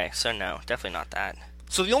 Okay, so no, definitely not that.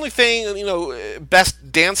 So the only thing,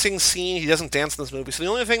 best dancing scene, he doesn't dance in this movie. So the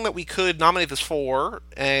only thing that we could nominate this for,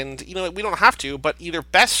 and, we don't have to, but either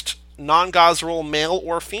best non-Gos role, male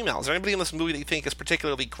or female. Is there anybody in this movie that you think is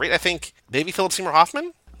particularly great? I think maybe Philip Seymour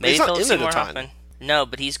Hoffman? Maybe He's not Philip in it a Seymour ton. Hoffman. No,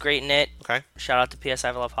 but he's great in it. Okay. Shout out to P.S.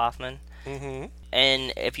 I Love Hoffman. Mm-hmm.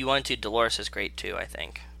 And if you wanted to, Dolores is great too, I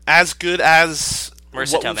think. As good as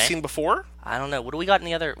Marissa what Tomei. we've seen before? I don't know. What do we got in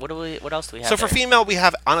the other? What else do we have? So for there? female, we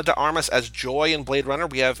have Ana de Armas as Joy in Blade Runner.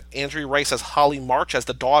 We have Andrea Rice as Holly March as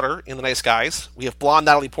the daughter in The Nice Guys. We have blonde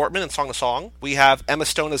Natalie Portman in Song to Song. We have Emma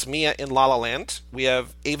Stone as Mia in La La Land. We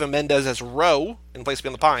have Ava Mendes as Ro in Place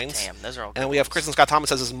Beyond the Pines. Damn, those are all. And good we have ones. Kristen Scott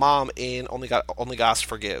Thomas as his mom in Only Goss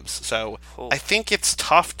Forgives. So Cool. I think it's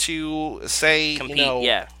tough to say, compete.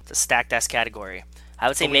 Yeah, It's a stacked ass category. I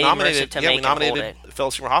would say we maybe nominated, Marissa Tomei we can hold nominated it.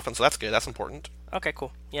 Philip Seymour Hoffman, so that's good. That's important. Okay,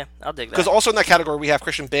 cool. Yeah, I'll dig that. Because also in that category, we have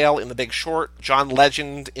Christian Bale in The Big Short, John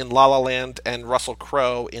Legend in La La Land, and Russell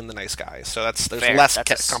Crowe in The Nice Guys. So there's Fair. less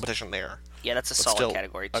That's competition there. Yeah, that's a But solid still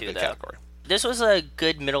category a too, good though. category. This was a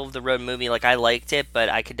good middle of the road movie. Like I liked it, but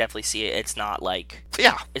I could definitely see it. It's not like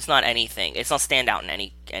Yeah, it's not anything. It's not stand out in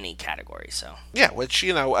any category. So yeah. Which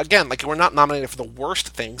again, like we're not nominated for the worst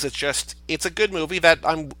things. It's a good movie that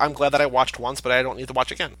I'm glad that I watched once, but I don't need to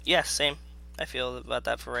watch again. yeah, same. I feel about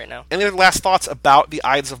that for right now. Any other last thoughts about the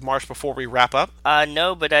Ides of March before we wrap up?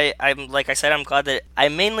 No, but I'm like I said, I'm glad that I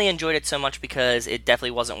mainly enjoyed it so much because it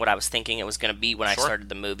definitely wasn't what I was thinking it was going to be when I started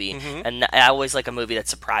the movie. And I always like a movie that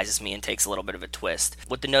surprises me and takes a little bit of a twist.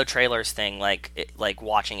 With the no trailers thing, like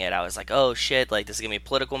watching it, I was like, oh shit, like this is gonna be a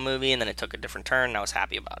political movie, and then it took a different turn, and I was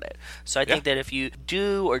happy about it. So I think that if you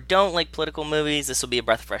do or don't like political movies, this will be a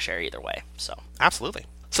breath of fresh air either way. So Absolutely.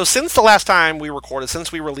 So since the last time we recorded,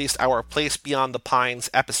 since we released our Place Beyond the Pines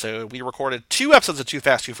episode, we recorded 2 episodes of Too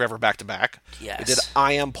Fast, Too Forever back to back. Yes. We did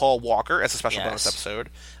I Am Paul Walker as a special bonus episode.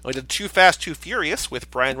 And we did Too Fast, Too Furious with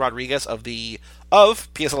Brian Rodriguez of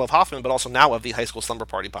P.S. I Love Hoffman, but also now of the High School Slumber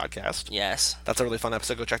Party podcast. yes, That's a really fun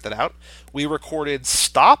episode. Go check that out. We recorded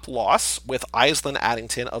Stop Loss with Aislinn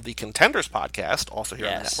Addington of the Contenders podcast, also here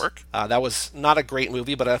on the network. That was not a great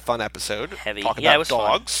movie, but a fun episode. heavy. Talking Yeah, about it was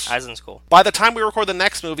dogs. fun. Eisen's cool. By the time we record the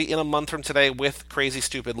next movie in a month from today with Crazy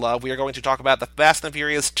Stupid Love, we are going to talk about the Fast and the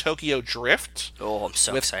Furious Tokyo Drift. Oh, I'm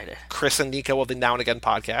so with excited. Chris and Nico of the Now and Again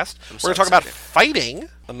podcast. We're so going to talk about excited. Fighting,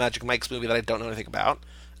 a Magic Mike's movie that I don't know anything about.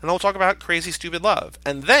 And then we'll talk about Crazy Stupid Love.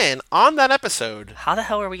 And then, on that episode, How the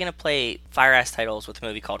hell are we going to play fire-ass titles with a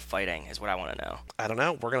movie called Fighting is what I want to know. I don't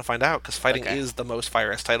know. We're going to find out, because Fighting Okay. is the most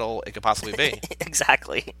fire-ass title it could possibly be.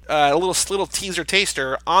 Exactly. A little teaser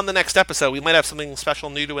taster. On the next episode, we might have something special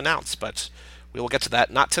new to announce, but we will get to that,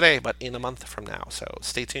 not today, but in a month from now. So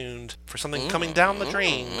stay tuned for something coming down the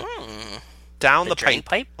drain. Down the drain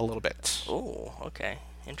pipe? a little bit. Oh, okay.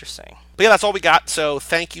 Interesting. But yeah, that's all we got. So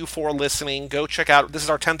thank you for listening. Go check out. This is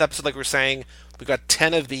our 10th episode, like we were saying. We've got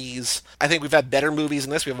 10 of these. I think we've had better movies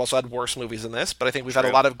in this. We've also had worse movies in this. But I think we've had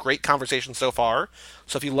a lot of great conversations so far.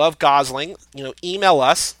 So if you love Gosling, email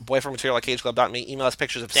us, boyfriendmaterial@cageclub.me. Email us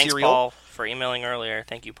pictures of Thanks, cereal. Paul, for emailing earlier.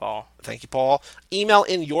 Thank you, Paul. Thank you, Paul. Email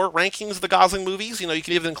in your rankings of the Gosling movies. You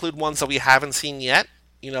can even include ones that we haven't seen yet.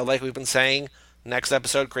 like we've been saying, next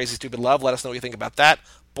episode, Crazy Stupid Love, let us know what you think about that.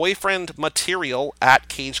 Boyfriend Material at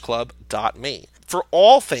cageclub.me. For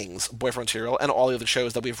all things Boyfriend Material and all the other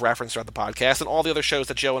shows that we've referenced throughout the podcast and all the other shows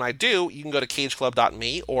that Joe and I do, you can go to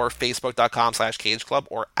cageclub.me or facebook.com/cageclub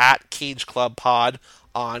or at cageclubpod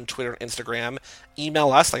on Twitter and Instagram.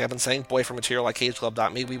 Email us, like I've been saying, boyfriendmaterial at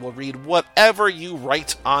cageclub.me. We will read whatever you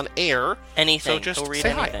write on air. Anything. So just we'll read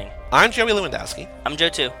say anything. Hi. I'm Joey Lewandowski. I'm Joe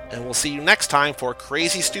too. And we'll see you next time for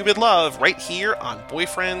Crazy Stupid Love right here on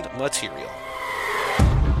Boyfriend Material.